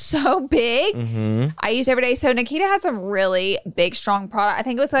were so big. Mm-hmm. I used every day. So Nikita had some really big, strong product. I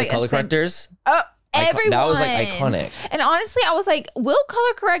think it was like The color a cent- correctors. Oh, everyone. That was like iconic. And honestly, I was like, will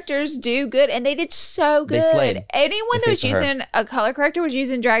color correctors do good? And they did so They good. slayed. Anyone They that was slayed for her. using a color corrector was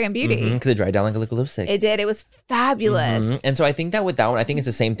using Dragon Beauty. Because it dried down like a liquid lipstick. It did. It was fabulous. Mhm. And so I think that with that one, I think it's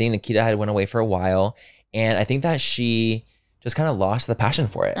the same thing. Nikita had went away for a while. And I think that she just kind of lost the passion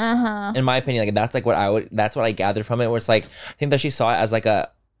for it. Uh-huh. In my opinion, like that's what I gathered from it. Where it's like, I think that she saw it as like I'm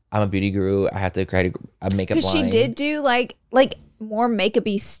a beauty guru. I have to create a makeup line. Because she did do like more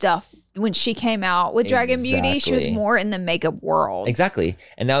makeup-y stuff when she came out with Dragon Beauty. She was Exactly. more in the makeup world. Exactly.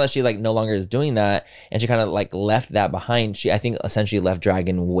 And now that she like no longer is doing that and she kind of like left that behind, I think essentially left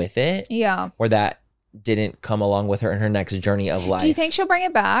Dragon with it, Yeah. or that didn't come along with her in her next journey of life. Do you think she'll bring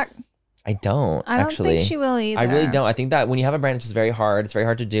it back? I don't I don't actually. think she will either. I really don't. I think that when you have a brand, it's just very hard. It's very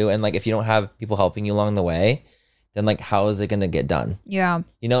hard to do. And like if you don't have people helping you along the way, then like how is it going to get done? Yeah.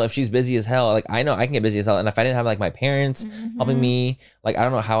 You know, if she's busy as hell, like I know I can get busy as hell. And if I didn't have like my parents helping me, like I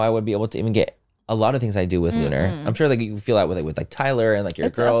don't know how I would be able to even get a lot of things I do with Lunar. I'm sure like you feel that with like Tyler and like your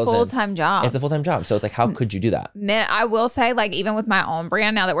It's girls. a and full-time job. It's a full-time job. So it's like, how could you do that? Man, I will say, like, even with my own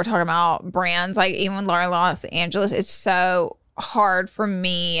brand, now that we're talking about brands, like even with Laura Los Angeles, it's so hard for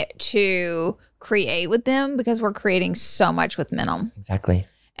me to create with them because we're creating so much with Minim Exactly.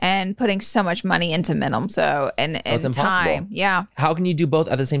 and putting so much money into Minim. So, and it's impossible. time. Yeah. How can you do both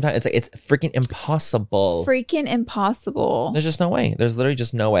at the same time? It's like, it's freaking impossible. Freaking impossible. There's just no way. There's literally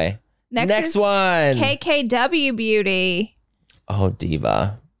just no way. Next is one. KKW Beauty. Oh,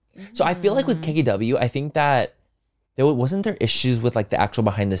 diva. So I feel like with KKW, I think that wasn't there issues with like the actual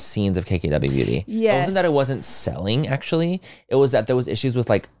behind the scenes of KKW Beauty. It Yes. wasn't that it wasn't selling actually. It was that there was issues with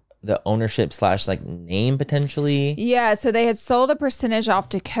like the ownership / like name potentially. Yeah, so they had sold a percentage off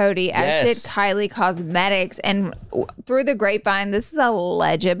to Cody, as Yes. did Kylie Cosmetics. And through the grapevine, this is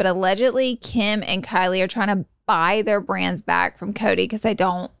alleged, but allegedly Kim and Kylie are trying to buy their brands back from Cody because they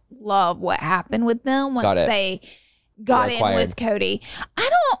don't love what happened with them once Got it. they got They in acquired. with Cody.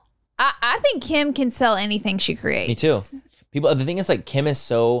 I think Kim can sell anything she creates. Me too. People, the thing is, like Kim was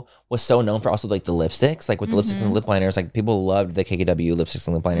so known for also like the lipsticks, like with the lipsticks and the lip liners. Like people loved the KKW lipsticks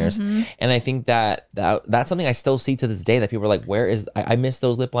and lip liners, and I think that's something I still see to this day. That people are like, "Where is? I miss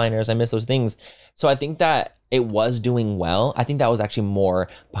those lip liners. I miss those things." So I think that it was doing well. I think that was actually more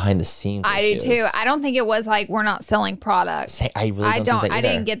behind the scenes. I do too. I don't think it was like we're not selling products. I really don't think that either. I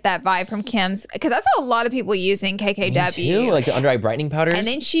didn't get that vibe from Kim's because I saw a lot of people using KKW. Me too, like the under eye brightening powders. And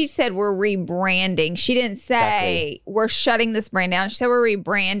then she said we're rebranding. She didn't say we're shutting this brand down. She said we're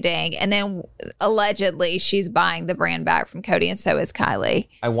rebranding. And then allegedly she's buying the brand back from Cody, and so is Kylie.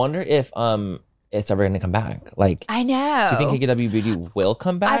 I wonder if it's ever going to come back. Like, I know. Do you think KKW Beauty will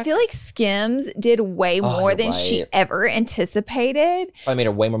come back? I feel like Skims did way more than she ever anticipated. I made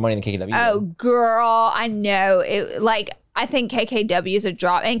her way more money than KKW. Oh, girl, I know. I think KKW is a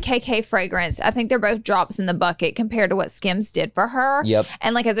drop, and KK Fragrance, I think they're both drops in the bucket compared to what Skims did for her. Yep.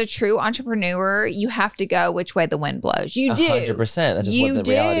 And like as a true entrepreneur, you have to go which way the wind blows. You do. 100%. That's just what the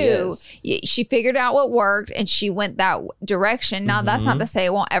reality is. She figured out what worked and she went that direction. Now, that's not to say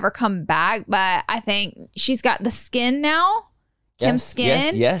it won't ever come back, but I think she's got the skin now. Kim's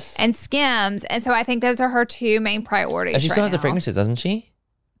Skin and Skims. And so I think those are her two main priorities. And she still has the fragrances, doesn't she?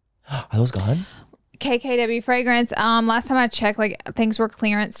 Are those gone? KKW Fragrance. Last time I checked, like things were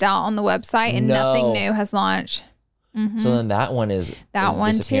clearanced out on the website, and nothing new has launched. Mm-hmm. So then that one is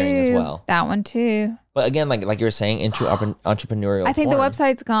disappearing as well. That one too. But again, like you were saying, entrepreneurial. I think the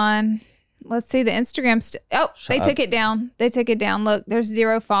website's gone. Let's see the Instagram. They took it down. They took it down. Look, there's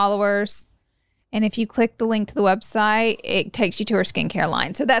 0 followers. And if you click the link to the website, it takes you to her skincare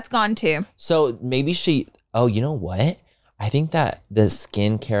line. So that's gone too. So maybe you know what? I think that the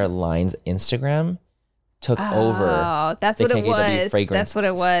skincare line's Instagram took over. Oh, that's what it was. That's what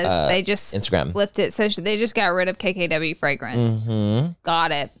it was. They just Instagram flipped it. So they just got rid of KKW Fragrance. Mm-hmm.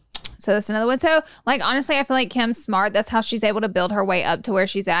 Got it. So that's another one. So like, honestly, I feel like Kim's smart. That's how she's able to build her way up to where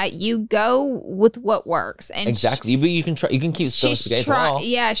she's at. You go with what works. And exactly. But you can try. You can keep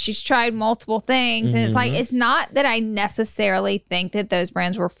Yeah, she's tried multiple things. And it's like, it's not that I necessarily think that those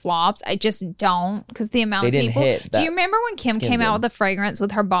brands were flops. I just don't, because the amount of people. Do you remember when Kim came out with a fragrance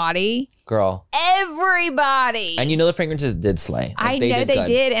with her body? Girl. Everybody. And you know the fragrances did slay. I know they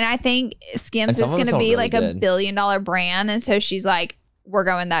did. And I think Skims is going to be like a $1 billion brand. And so she's like, we're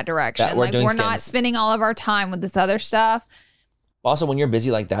going that direction. We're not spending all of our time with this other stuff. Also, when you're busy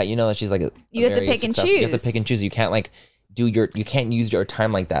like that, you know that she's like you have to pick and choose. You have to pick and choose. You can't like you can't use your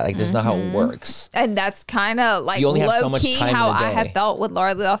time like that. Like that's not how it works. And that's kind of like you only have so much key time how in a day. I have felt with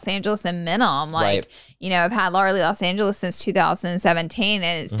Laura Lee Los Angeles and Minim. Like, you know, I've had Laura Lee Los Angeles since 2017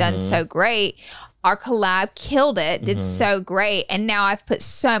 and it's done so great. Our collab killed it, did so great. And now I've put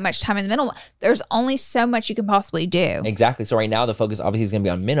so much time in the middle. There's only so much you can possibly do. Exactly. So right now the focus obviously is going to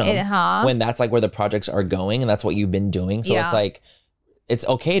be on Minim when that's like where the projects are going and that's what you've been doing. So it's like, it's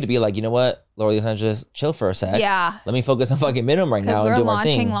okay to be like, you know what, Laura Lee Los Angeles, chill for a sec. Yeah. Let me focus on fucking Minim right now and do my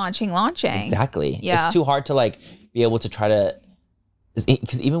thing. Launching. Exactly. Yeah. It's too hard to like be able to try to,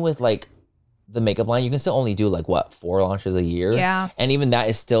 because even with like, the makeup line, you can still only do like 4 launches a year. Yeah. And even that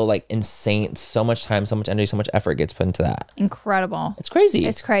is still like insane. So much time, so much energy, so much effort gets put into that. Incredible. It's crazy.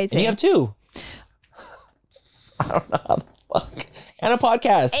 It's crazy. And you have 2. I don't know how the fuck. And a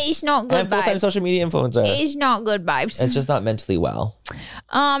podcast. It's not good and vibes. Full-time social media influencer. It's not good vibes. It's just not mentally well.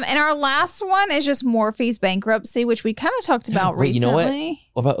 And our last one is just Morphe's bankruptcy, which we kind of talked about Wait, recently. You know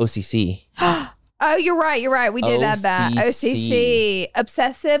what? What about OCC? Oh, you're right. We did add that. OCC.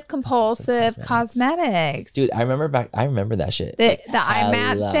 Obsessive Compulsive Cosmetics. Dude, I remember that shit. The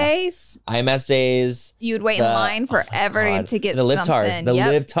IMATS days. IMATS days. You would wait in line forever to get the lip tars. something. The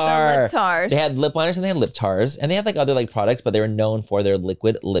lip tar. The lip tars. They had lip liners and they had lip tars. And they had like other like products, but they were known for their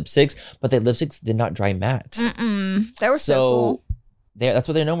liquid lipsticks. But their lipsticks did not dry matte. They were so cool. That's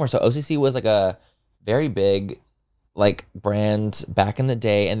what they're known for. So OCC was like a very big like brand back in the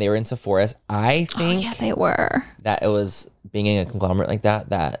day, and they were in Sephora's. I think they were. That it was being in a conglomerate like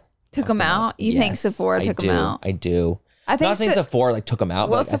that took them out. You think Sephora took them out? I do. I think not saying Sephora like took them out.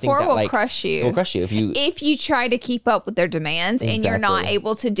 Well, but Sephora I think that, will crush you. It will crush you if you try to keep up with their demands and you're not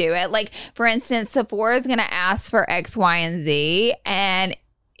able to do it. Like for instance, Sephora is going to ask for X, Y, and Z, and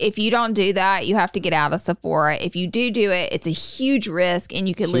if you don't do that, you have to get out of Sephora. If you do it, it's a huge risk, and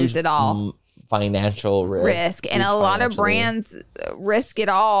you could lose it all. Financial risk. And a lot of brands risk it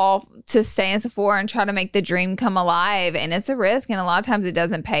all to stay in Sephora and try to make the dream come alive. And it's a risk. And a lot of times it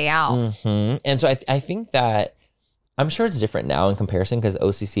doesn't pay out. And so I think that I'm sure it's different now in comparison because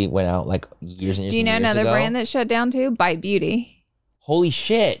OCC went out like years and years ago. Do you know another brand that shut down too? Bite Beauty. Holy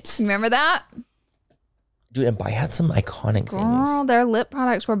shit. Remember that? Dude, and Bite had some iconic things. Girl, their lip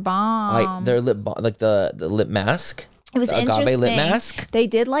products were bomb. Like their lip, like the lip mask. It was The agave interesting. lip mask? They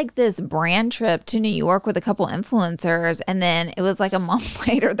did like this brand trip to New York with a couple influencers, and then it was like a month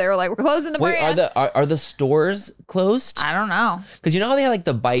later. They were like, "We're closing the Wait, brand." are the stores closed? I don't know. Because you know how they have like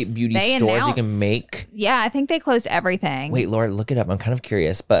the Bite Beauty They stores you can announced- make. Yeah, I think they closed everything. Wait, Laura, look it up. I'm kind of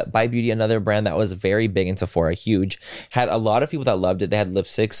curious. But Bite Beauty, another brand that was very big in Sephora, huge, had a lot of people that loved it. They had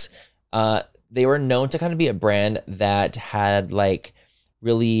lipsticks. They were known to kind of be a brand that had like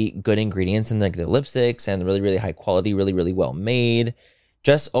really good ingredients in like their lipsticks and really, really high quality, really, really well made.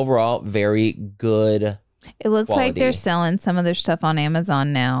 Just overall, very good. It looks like quality. they're selling some of their stuff on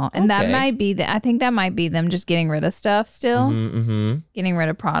Amazon now, and that Okay. might be I think that might be them just getting rid of stuff still, Mm-hmm. getting rid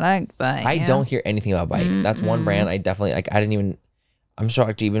of product. But I yeah. don't hear anything about Bite. That's one brand I definitely like. I didn't even. I'm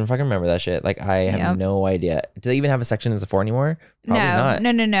shocked even if I can remember that shit. Like I have Yep. no idea. Do they even have a section in Sephora anymore? Probably not.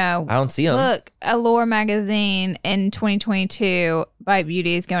 No. I don't see them. Look, Allure magazine in 2022, Bite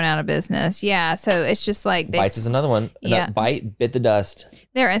Beauty is going out of business. Yeah, so it's just like Bites is another one. Yeah. Bite bit the dust.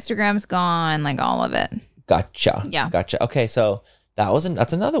 their Instagram's gone, like all of it. Gotcha. Yeah. Gotcha. Okay, so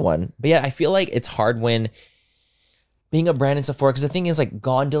that's another one. But yeah, I feel like it's hard when being a brand in Sephora, because the thing is like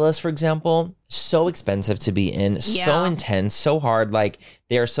gondolas, for example, so expensive to be in, so Yeah. intense, so hard. Like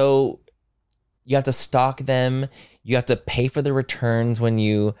they are so, you have to stock them. You have to pay for the returns when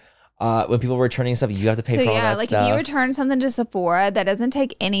people are returning stuff. You have to pay So for all yeah, that like stuff. if you return something to Sephora that doesn't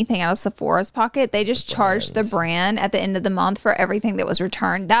take anything out of Sephora's pocket, they just charge the brand at the end of the month for everything that was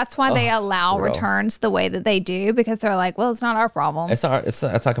returned. That's why they allow brutal. returns the way that they do, because they're like, well, it's not our problem. It's not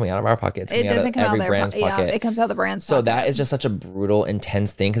coming out of our pocket. It's It coming out doesn't of come out every of their brand's yeah, pocket. it comes out of the brand's So pocket. that is just such a brutal,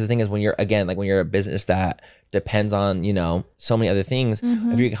 intense thing. Because the thing is, when you're a business that depends on, so many other things,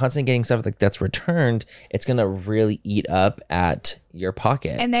 Mm-hmm. if you're constantly getting stuff like that's returned, it's gonna really eat up at your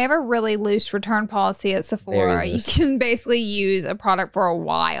pocket. And they have a really loose return policy at Sephora. Very You loose. can basically use a product for a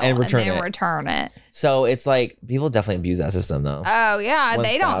while And return then it. return it. So it's like people definitely abuse that system though. Oh yeah,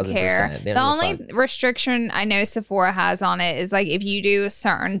 they don't 1000%. care. They The don't give a only restriction I know Sephora has on it is like if you do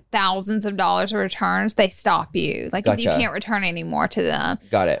certain thousands of dollars of returns, they stop you. Like if you Gotcha. can't return anymore to them.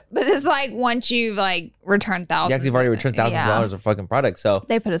 Got it. But it's like once you've like returned thousands, Yeah, because you've already returned thousands of dollars of fucking products. So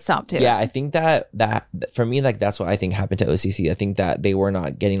They put a stop to yeah, it. I think that for me, like that's what I think happened to OCC. I think that they were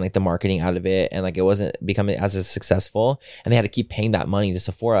not getting like the marketing out of it, and like it wasn't becoming as successful, and they had to keep paying that money to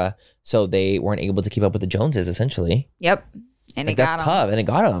Sephora, so they weren't able to keep up with the Joneses essentially. Yep. And Like it got that's 'em. tough, and it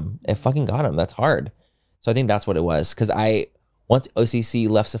got them. It fucking got them. That's hard. So I think that's what it was. Because once OCC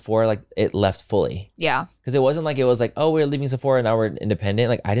left Sephora, like it left fully. Yeah. Because it wasn't like it was like, oh, we're leaving Sephora and now we're independent.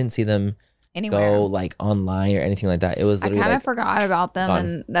 Like I didn't see them Anywhere. go like online or anything like that. It was I literally kind of like, forgot about them, gone.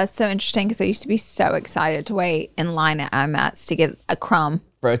 and that's so interesting because I used to be so excited to wait in line at IMATS to get a crumb.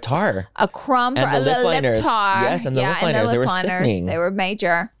 for a tar. A crumb And for the lip lip liners. tar. Yes, and the lip liners. They were sickening. They were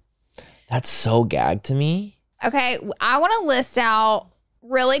major. That's so gag to me. Okay, I want to list out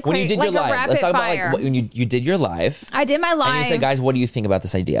really quick, When you did like your a live, rapid let's talk about fire. like when you did your live. I did my And live, you said, guys, what do you think about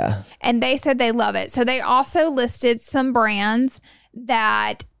this idea? and they said they love it. So they also listed some brands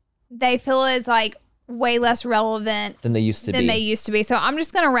that they feel is like way less relevant Than they used to than be. they used to be. So I'm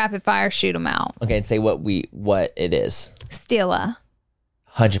just gonna rapid fire shoot them out. Okay, and say what it is. Stila,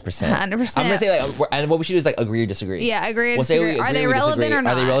 100%. 100%. I'm gonna say like, and what we should do is like agree or disagree. Yeah, agree or We'll say disagree. we Are agree they or relevant disagree. or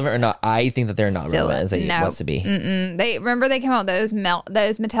not? Are they relevant or not? I think that they're not Still, relevant as they no. wants to be. They remember they came out with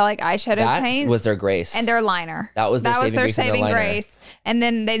those metallic eyeshadow That paints was their grace. and their liner. That was their saving grace and their liner. and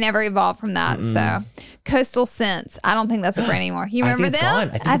then they never evolved from that. So Coastal Scents, I don't think that's a brand anymore. You remember I think them?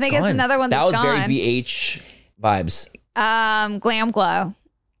 it's gone. I think it's gone. another one that that's was gone. very BH vibes. Glam Glow.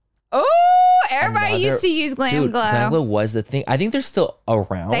 Oh, everybody Another- used to use Glam Dude, Glow. Glam Glow was the thing. I think they're still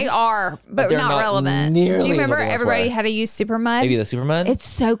around. They are, but they're not not relevant. nearly Do you as remember what they once everybody were. had to use Super Mud? Maybe the Superman. It's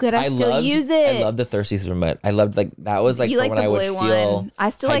so good. I still use it. I love the Thirsty Superman. I loved like that was like you for like when the I would blue feel one. I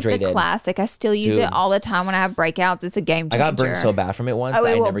still like the hydrated. classic. I still use Dude. it all the time when I have breakouts. It's a game I changer. got burned so bad from it once Oh,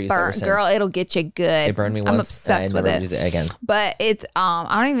 that it I will never used it ever burn, since. girl. It'll get you good. It burned me once. I'm obsessed and I with never it. used it again. But it's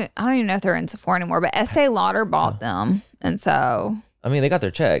I don't even know if they're in Sephora anymore. But Estee Lauder bought them, and so I mean, they got their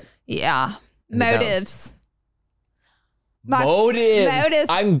check. yeah, And they Motives. My- Motives.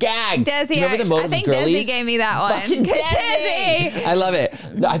 I'm gagged. Desi, Do you remember the Motives I think girlies? Desi gave me that one. Fucking 'Cause Desi. I love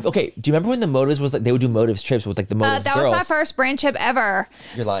it. Okay, do you remember when the Motives was like they would do Motives trips with like the Motives that girls? was my first brand chip ever.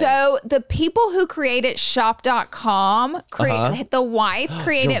 You're lying. So the people who created shop.com, the wife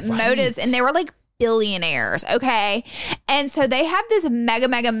created You're right. Motives, and they were like billionaires, okay? And so they have this mega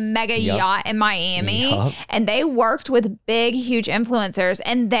Yup. yacht in Miami, Yup. and they worked with big, huge influencers,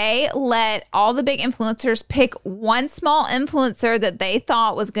 and they let all the big influencers pick one small influencer that they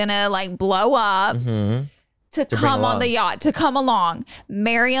thought was gonna like blow up. Mhm. to bring come on along. the yacht, to come along.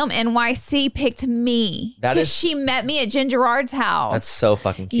 Miriam NYC picked me. That is- she met me at Jen Gerard's house. That's so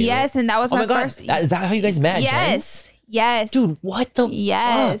fucking cute. Yes, and that was Oh my my God. first. Is that how you guys met? Yes. Yes. Dude, what the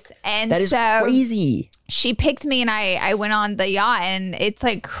Yes. fuck? And That is so crazy. she picked me and I went on the yacht and it's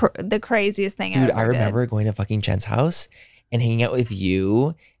like the craziest thing Dude, I I ever remember going to fucking Jen's house and hanging out with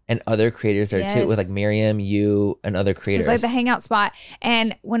you and other creators there too, Yes. with like Miriam, you, and other It creators. was like the hangout spot.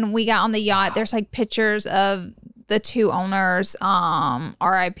 And when we got on the yacht, there's like pictures of the two owners,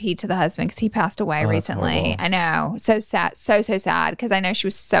 RIP to the husband because he passed away Oh, that's recently. horrible. I know. So sad. So sad because I know she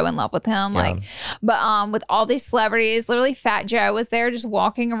was so in love with him. Yeah. Like, but with all these celebrities, literally Fat Joe was there just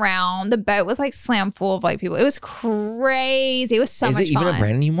walking around. The boat was like slam full of like people. It was crazy. It was so Is much it even fun. a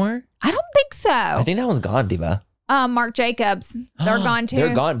brand anymore? I don't think so. I think that one's gone, Diva. Marc Jacobs, they're gone too.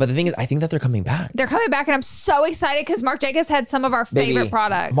 They're gone. But the thing is, I think that they're coming back. They're coming back, and I'm so excited because Marc Jacobs had some of our favorite Baby,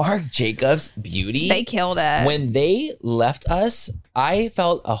 products. Marc Jacobs Beauty. They killed it. When they left us, I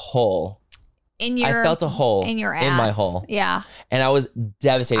felt a hole. I felt a hole in your ass. in my hole. Yeah, And I was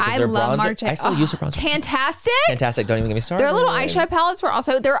devastated because I their love bronzer. Marc I Jacobs. still use their bronzer. Fantastic. Fantastic. Don't even get me started. Their little eyeshadow palettes were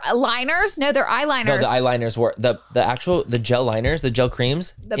also their liners. No, their eyeliners. No, the eyeliners were the gel liners, the gel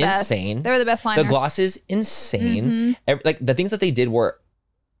creams, the best. insane. They were the best liners. The glosses, insane. Like the things that they did were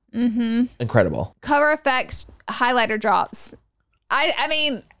incredible. Cover Effects highlighter drops. I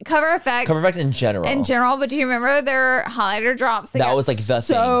mean Cover Effects. Cover effects in general. but do you remember their highlighter drops? They That got was, like, the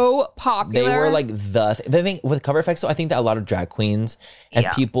so popular. They were like the thing with cover effects. So I think that a lot of drag queens and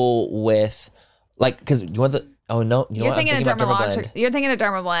Yeah. people with like, because you want the oh no, you know You're what? I'm thinking of thinking about Dermablend. Dermablend. You're thinking of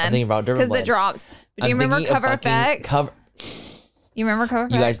Dermablend. I'm thinking about because the Dermablend. drops. But do you I'm remember thinking of Cover fucking Effects? You remember Cover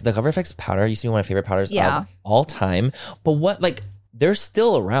Effects? You guys, the Cover Effects powder used to be one of my favorite powders Yeah. of all time. But what, like, they're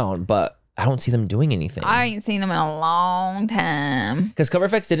still around, but I don't see them doing anything. I ain't seen them in a long time. Because Cover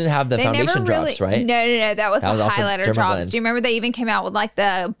Effects didn't have the foundation drops, right? No. That was That the was also highlighter drops. Dermablend. Do you remember they even came out with like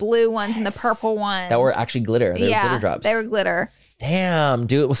the blue ones and the purple ones? That were actually glitter. They were glitter drops. They were glitter. Damn,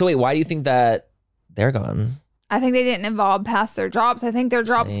 dude. So wait, why do you think that they're gone? I think they didn't evolve past their drops. I think their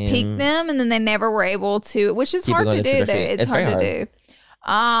drops Same. peaked them and then they never were able to, which is Keep it hard going to the do though. trajectory. It's hard very to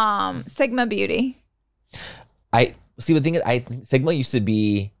do. Sigma Beauty. I see. The thing is, I think Sigma used to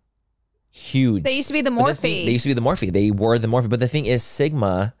be huge. They used to be the But Morphe. they used to be the Morphe. They were the Morphe. But the thing is,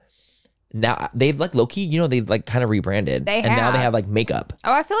 Sigma now they've like low key. They've like kind of rebranded. They and now they have. have like makeup.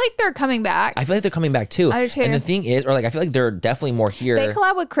 Oh, I feel like they're coming back. I feel like they're coming back too. I do too. And the thing is, or like I feel like they're definitely more here They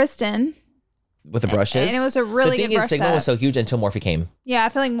collab with Kristen. with the brushes. And it was a really the good thing brush is, Sigma set. was so huge until Morphe came. Yeah, I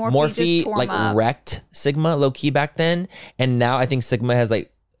feel like Morphe just tore like them up. wrecked Sigma low key back then, and now I think Sigma has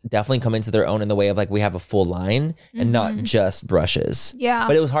like definitely come into their own in the way of like we have a full line and not just brushes. Yeah.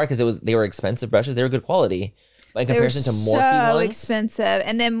 But it was hard because they were expensive brushes. They were good quality, but in They were comparison to Morphe so ones, expensive.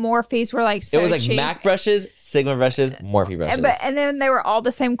 And then Morphe's were like so it was like cheap. MAC brushes, Sigma brushes, Morphe brushes. And then they were all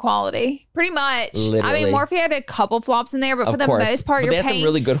the same quality, pretty much. I Literally. mean, Morphe had a couple flops in there, but for Of the course. most part, But you're they had some paying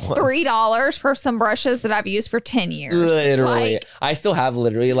really good ones. $3 for some brushes that I've used for 10 years. Literally, Like, I still have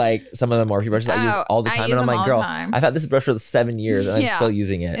literally like some of the Morphe brushes I use Oh, all the I time, use and I'm them like, all the girl, time. I've had this brush for 7 years, and I'm Yeah. still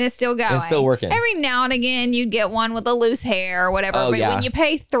using it. and it's still going. It's still working. Every now and again, you'd get one with a loose hair or whatever. Oh, but yeah. when you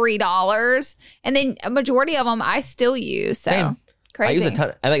pay $3, and then a majority of them I still use. So Same. crazy. I use a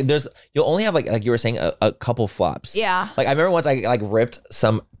ton. And like, you'll only have like you were saying a couple flops. Yeah. Like I remember once I like ripped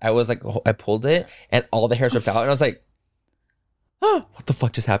some. I was like, I pulled it, and all the hairs ripped out, and I was like, oh, what the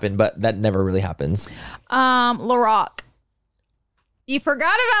fuck just happened? But that never really happens. Lorac. You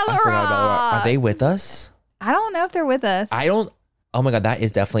forgot about I Lorac. forgot about. Are they with us? I don't know if they're with us. I don't. Oh my god, that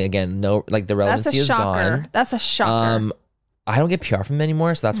is definitely again no. Like the That's relevancy a is shocker. gone. That's a shocker. I don't get PR from them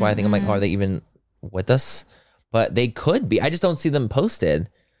anymore, so that's why I think I'm like, Mhm. oh, are they even with us? But they could be. I just don't see them posted.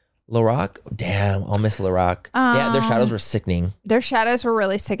 Lorac, damn, I'll miss Lorac. Yeah, their shadows were sickening. Their shadows were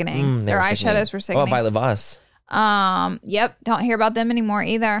really sickening. They Their were sickening. eyeshadows were sickening. Oh, Violet Voss. Yep. Don't hear about them anymore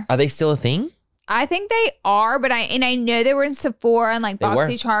either. Are they still a thing? I think they are, but I know they were in Sephora and like They were.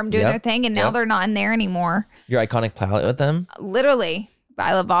 BoxyCharm doing Yep. their thing, and now Yep. they're not in there anymore. Your iconic palette with them? Literally,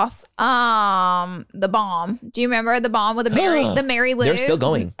 Violet Voss. The Bomb. Do you remember the Bomb with the Mary Lou? They're still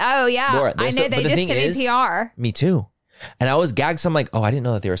going. Oh yeah, Laura, they're I know still- they but the just thing sent is- me PR. Me too. And I was gagged, so I'm like, oh, I didn't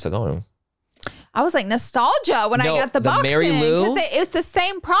know that they were still going. I was like nostalgia when No, I got the box. Mary in, 'cause Lou? it was the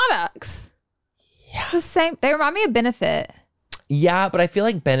same products. Yeah. It's the same. They remind me of Benefit. Yeah, but I feel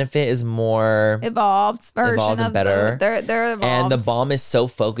like Benefit is more Evolved version Evolved and of better. They're evolved. and the Bomb is so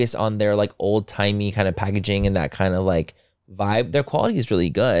focused on their like old timey kind of packaging and that kind of like vibe. Their quality is really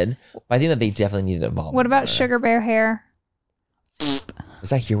good, but I think that they definitely need to evolve. What about more. Sugar Bear hair? Is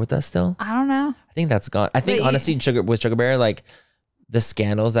that here with us still? I don't know. I think that's gone. I think But you- honestly, Sugar Bear, like the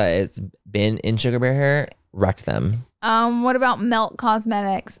scandals that it's been in Sugar Bear hair, wrecked them. What about Melt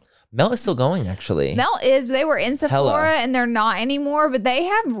Cosmetics? Melt is still going, actually. Melt is, they were in Sephora Hella. and they're not anymore, but they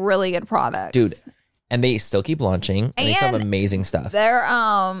have really good products. Dude, and they still keep launching. And they still have amazing stuff. They're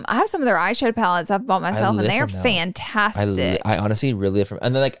I have some of their eyeshadow palettes I've bought myself, and they're from Melt. fantastic. I honestly really live from,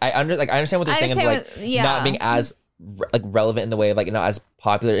 and then I understand what they're saying, of like not being as like relevant in the way of like not as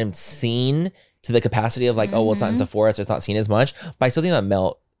popular and seen to the capacity of like, oh well, it's not in Sephora, so it's not seen as much. But I still think that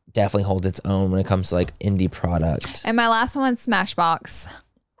Melt definitely holds its own when it comes to like indie product. And my last one, Smashbox.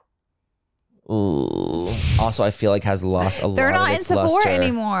 Ooh. Also, I feel like has lost a lot. They're not of in its Sephora luster.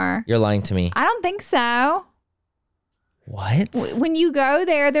 anymore. You're lying to me. I don't think so. What? When you go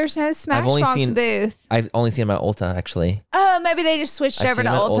there, there's no Smashbox booth. I've only seen them at Ulta, actually. Oh, maybe they just switched I've over to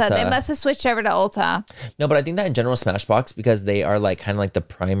seen them at Ulta. They Ulta. must have switched over to Ulta. No, but I think that in general, Smashbox, because they are like kind of like the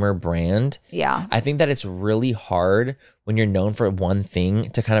primer brand. Yeah. I think that it's really hard when you're known for one thing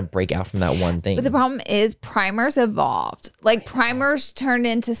to kind of break out from that one thing. But the problem is primers evolved. Like primers turned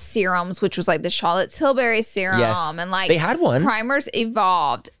into serums, which was like the Charlotte Tilbury serum. Yes. And like they had one. primers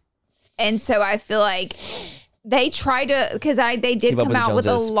evolved. And so I feel like they tried to, because they did Keep up come with the out with a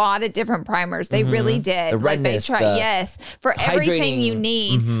Joneses. lot of different primers. They really did. The Like they redness, tried, the yes, for everything you hydrating.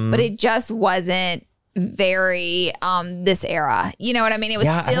 need, but it just wasn't very this era. You know what I mean? It was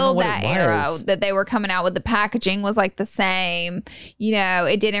Yeah, I don't know still what that it era was. that they were coming out with. The packaging was like the same. You know,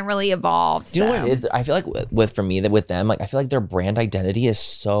 it didn't really evolve. Do you know what it is? I feel like with them, like I feel like their brand identity is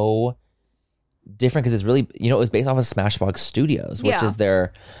so different because it's really, you know, it was based off of Smashbox Studios, which Yeah. is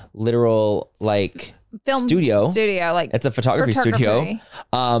their literal like Film studio. like It's a photography studio. photography.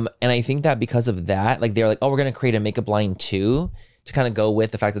 And I think that because of that, like they're like, oh, we're going to create a makeup line too to kind of go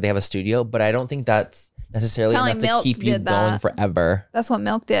with the fact that they have a studio. But I don't think that's necessarily Kinda enough like to Milk keep you did going that. forever. That's what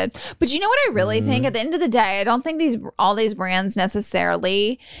Milk did. But you know what I really think? At the end of the day, I don't think all these brands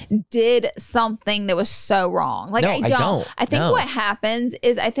necessarily did something that was so wrong. Like No, I I don't. don't. I think No. what happens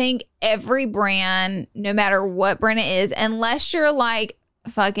is I think every brand, no matter what brand it is, unless you're like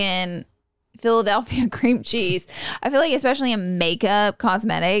fucking Philadelphia cream cheese, I feel like especially in makeup,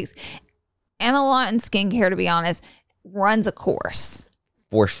 cosmetics, and a lot in skincare, to be honest, runs a course.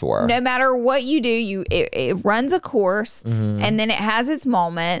 For sure. No matter what you do, it runs a course, Mm-hmm. and then it has its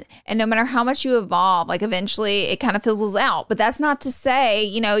moment. And no matter how much you evolve, like eventually it kind of fizzles out. But that's not to say,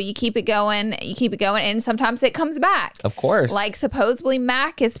 you know, you keep it going, and sometimes it comes back. Of course. Like supposedly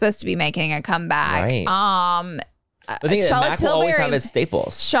Mac is supposed to be making a comeback. Right. The thing is that Mac will always have its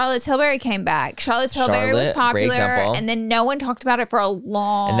staples. Charlotte Tilbury came back. Charlotte Tilbury was Charlotte, great popular, example. and then no one talked about it for a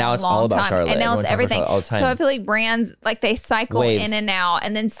long, And now it's long all about time. Charlotte. And now Everyone's it's talking about everything. Charlotte all the time. So I feel like brands like they cycle Waves. in and out,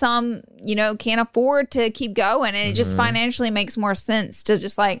 and then some, you know, can't afford to keep going, and it just Mm-hmm. financially makes more sense to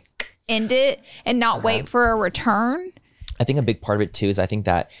just like end it and not Uh-huh. wait for a return. I think a big part of it too is I think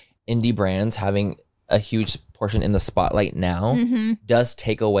that indie brands having a huge portion in the spotlight now Mm-hmm. does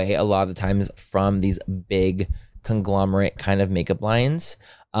take away a lot of the times from these big conglomerate kind of makeup lines.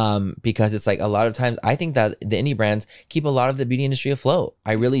 Because it's like a lot of times I think that the indie brands keep a lot of the beauty industry afloat.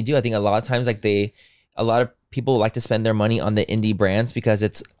 I really do. I think a lot of times like a lot of people like to spend their money on the indie brands because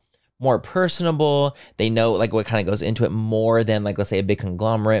it's more personable. They know like what kind of goes into it more than like, let's say a big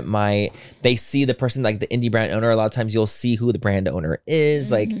conglomerate might. They see the person, like the indie brand owner. A lot of times you'll see who the brand owner is.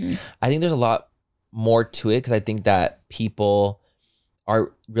 Like, I think there's a lot more to it because I think that people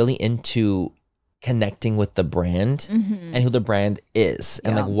are really into connecting with the brand and who the brand is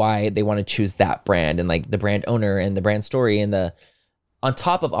and like why they want to choose that brand and like the brand owner and the brand story and the on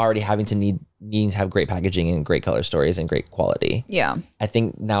top of already having to needing to have great packaging and great color stories and great quality. Yeah. I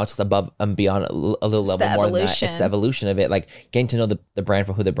think now it's just above and beyond a little level the more than that. evolution. It's the evolution of it, like getting to know the brand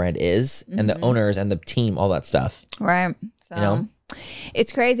for who the brand is and the owners and the team, all that stuff. Right. So You know?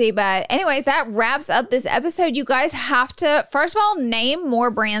 it's crazy. But anyways, that wraps up this episode. You guys have to, first of all, name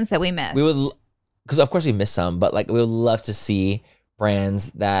more brands that we missed. We would, because of course we missed some, but like we would love to see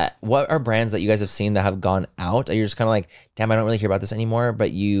brands what are brands that you guys have seen that have gone out? Or you're just kind of like, damn, I don't really hear about this anymore,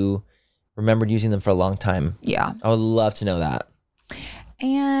 but you remembered using them for a long time. Yeah. I would love to know that.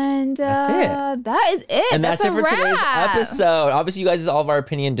 And That's it. that is it. And that's it a for today's wrap. episode. Obviously, you guys, is all of our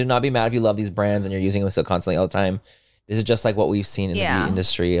opinion. Do not be mad if you love these brands and you're using them so constantly all the time. This is just like what we've seen in the beauty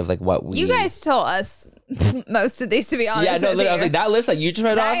industry of like what we. You guys told us most of these, to be honest. Yeah, no, with literally, I was you. like that list that you just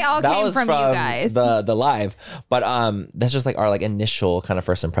read They off. all that came was from you guys. The live, but that's just like our like initial kind of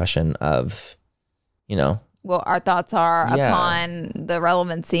first impression of, you know. Well, our thoughts are Yeah. upon the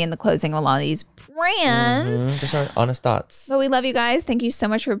relevancy and the closing of a lot of these brands. Just our honest thoughts. So we love you guys. Thank you so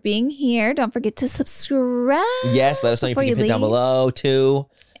much for being here. Don't forget to subscribe. Yes, let us know if before you can hit down leave. below too.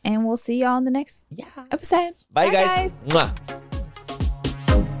 And we'll see y'all in the next episode. Bye guys. Mwah.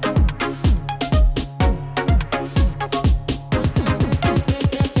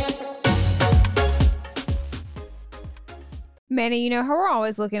 Manny, you know how we're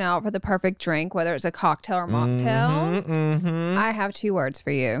always looking out for the perfect drink, whether it's a cocktail or mocktail? I have 2 words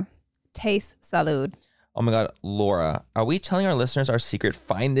for you. Taste salud. Oh my God, Laura, are we telling our listeners our secret?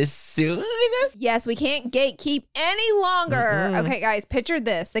 Find this soon? Yes, we can't gatekeep any longer. Okay, guys, picture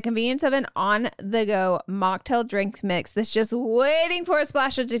this. The convenience of an on-the-go mocktail drink mix that's just waiting for a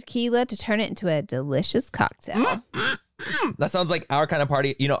splash of tequila to turn it into a delicious cocktail. That sounds like our kind of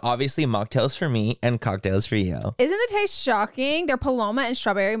party. You know, obviously mocktails for me and cocktails for you. Isn't the taste shocking? Their Paloma and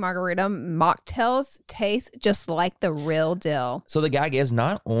Strawberry Margarita mocktails taste just like the real deal. So the gag is,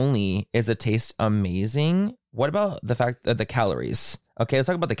 not only is the taste amazing, what about the fact that the calories? Okay, let's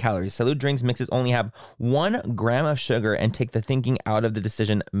talk about the calories. Salud drinks mixes only have 1 gram of sugar and take the thinking out of the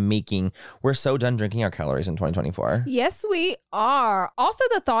decision making. We're so done drinking our calories in 2024. Yes, we are. Also,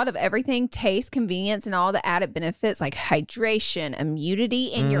 the thought of everything, taste, convenience, and all the added benefits like hydration, immunity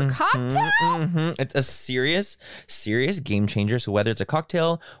in your cocktail. It's a serious game changer. So whether it's a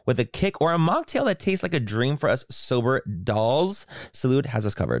cocktail with a kick or a mocktail that tastes like a dream for us sober dolls, Salud has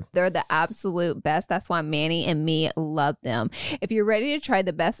us covered. They're the absolute best. That's why Manny and me love them. If you're ready to try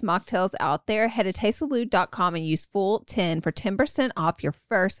the best mocktails out there, head to tastesalud.com and use full10 for 10% off your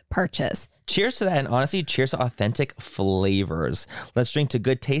first purchase. Cheers to that, and honestly, cheers to authentic flavors. Let's drink to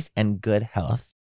good taste and good health.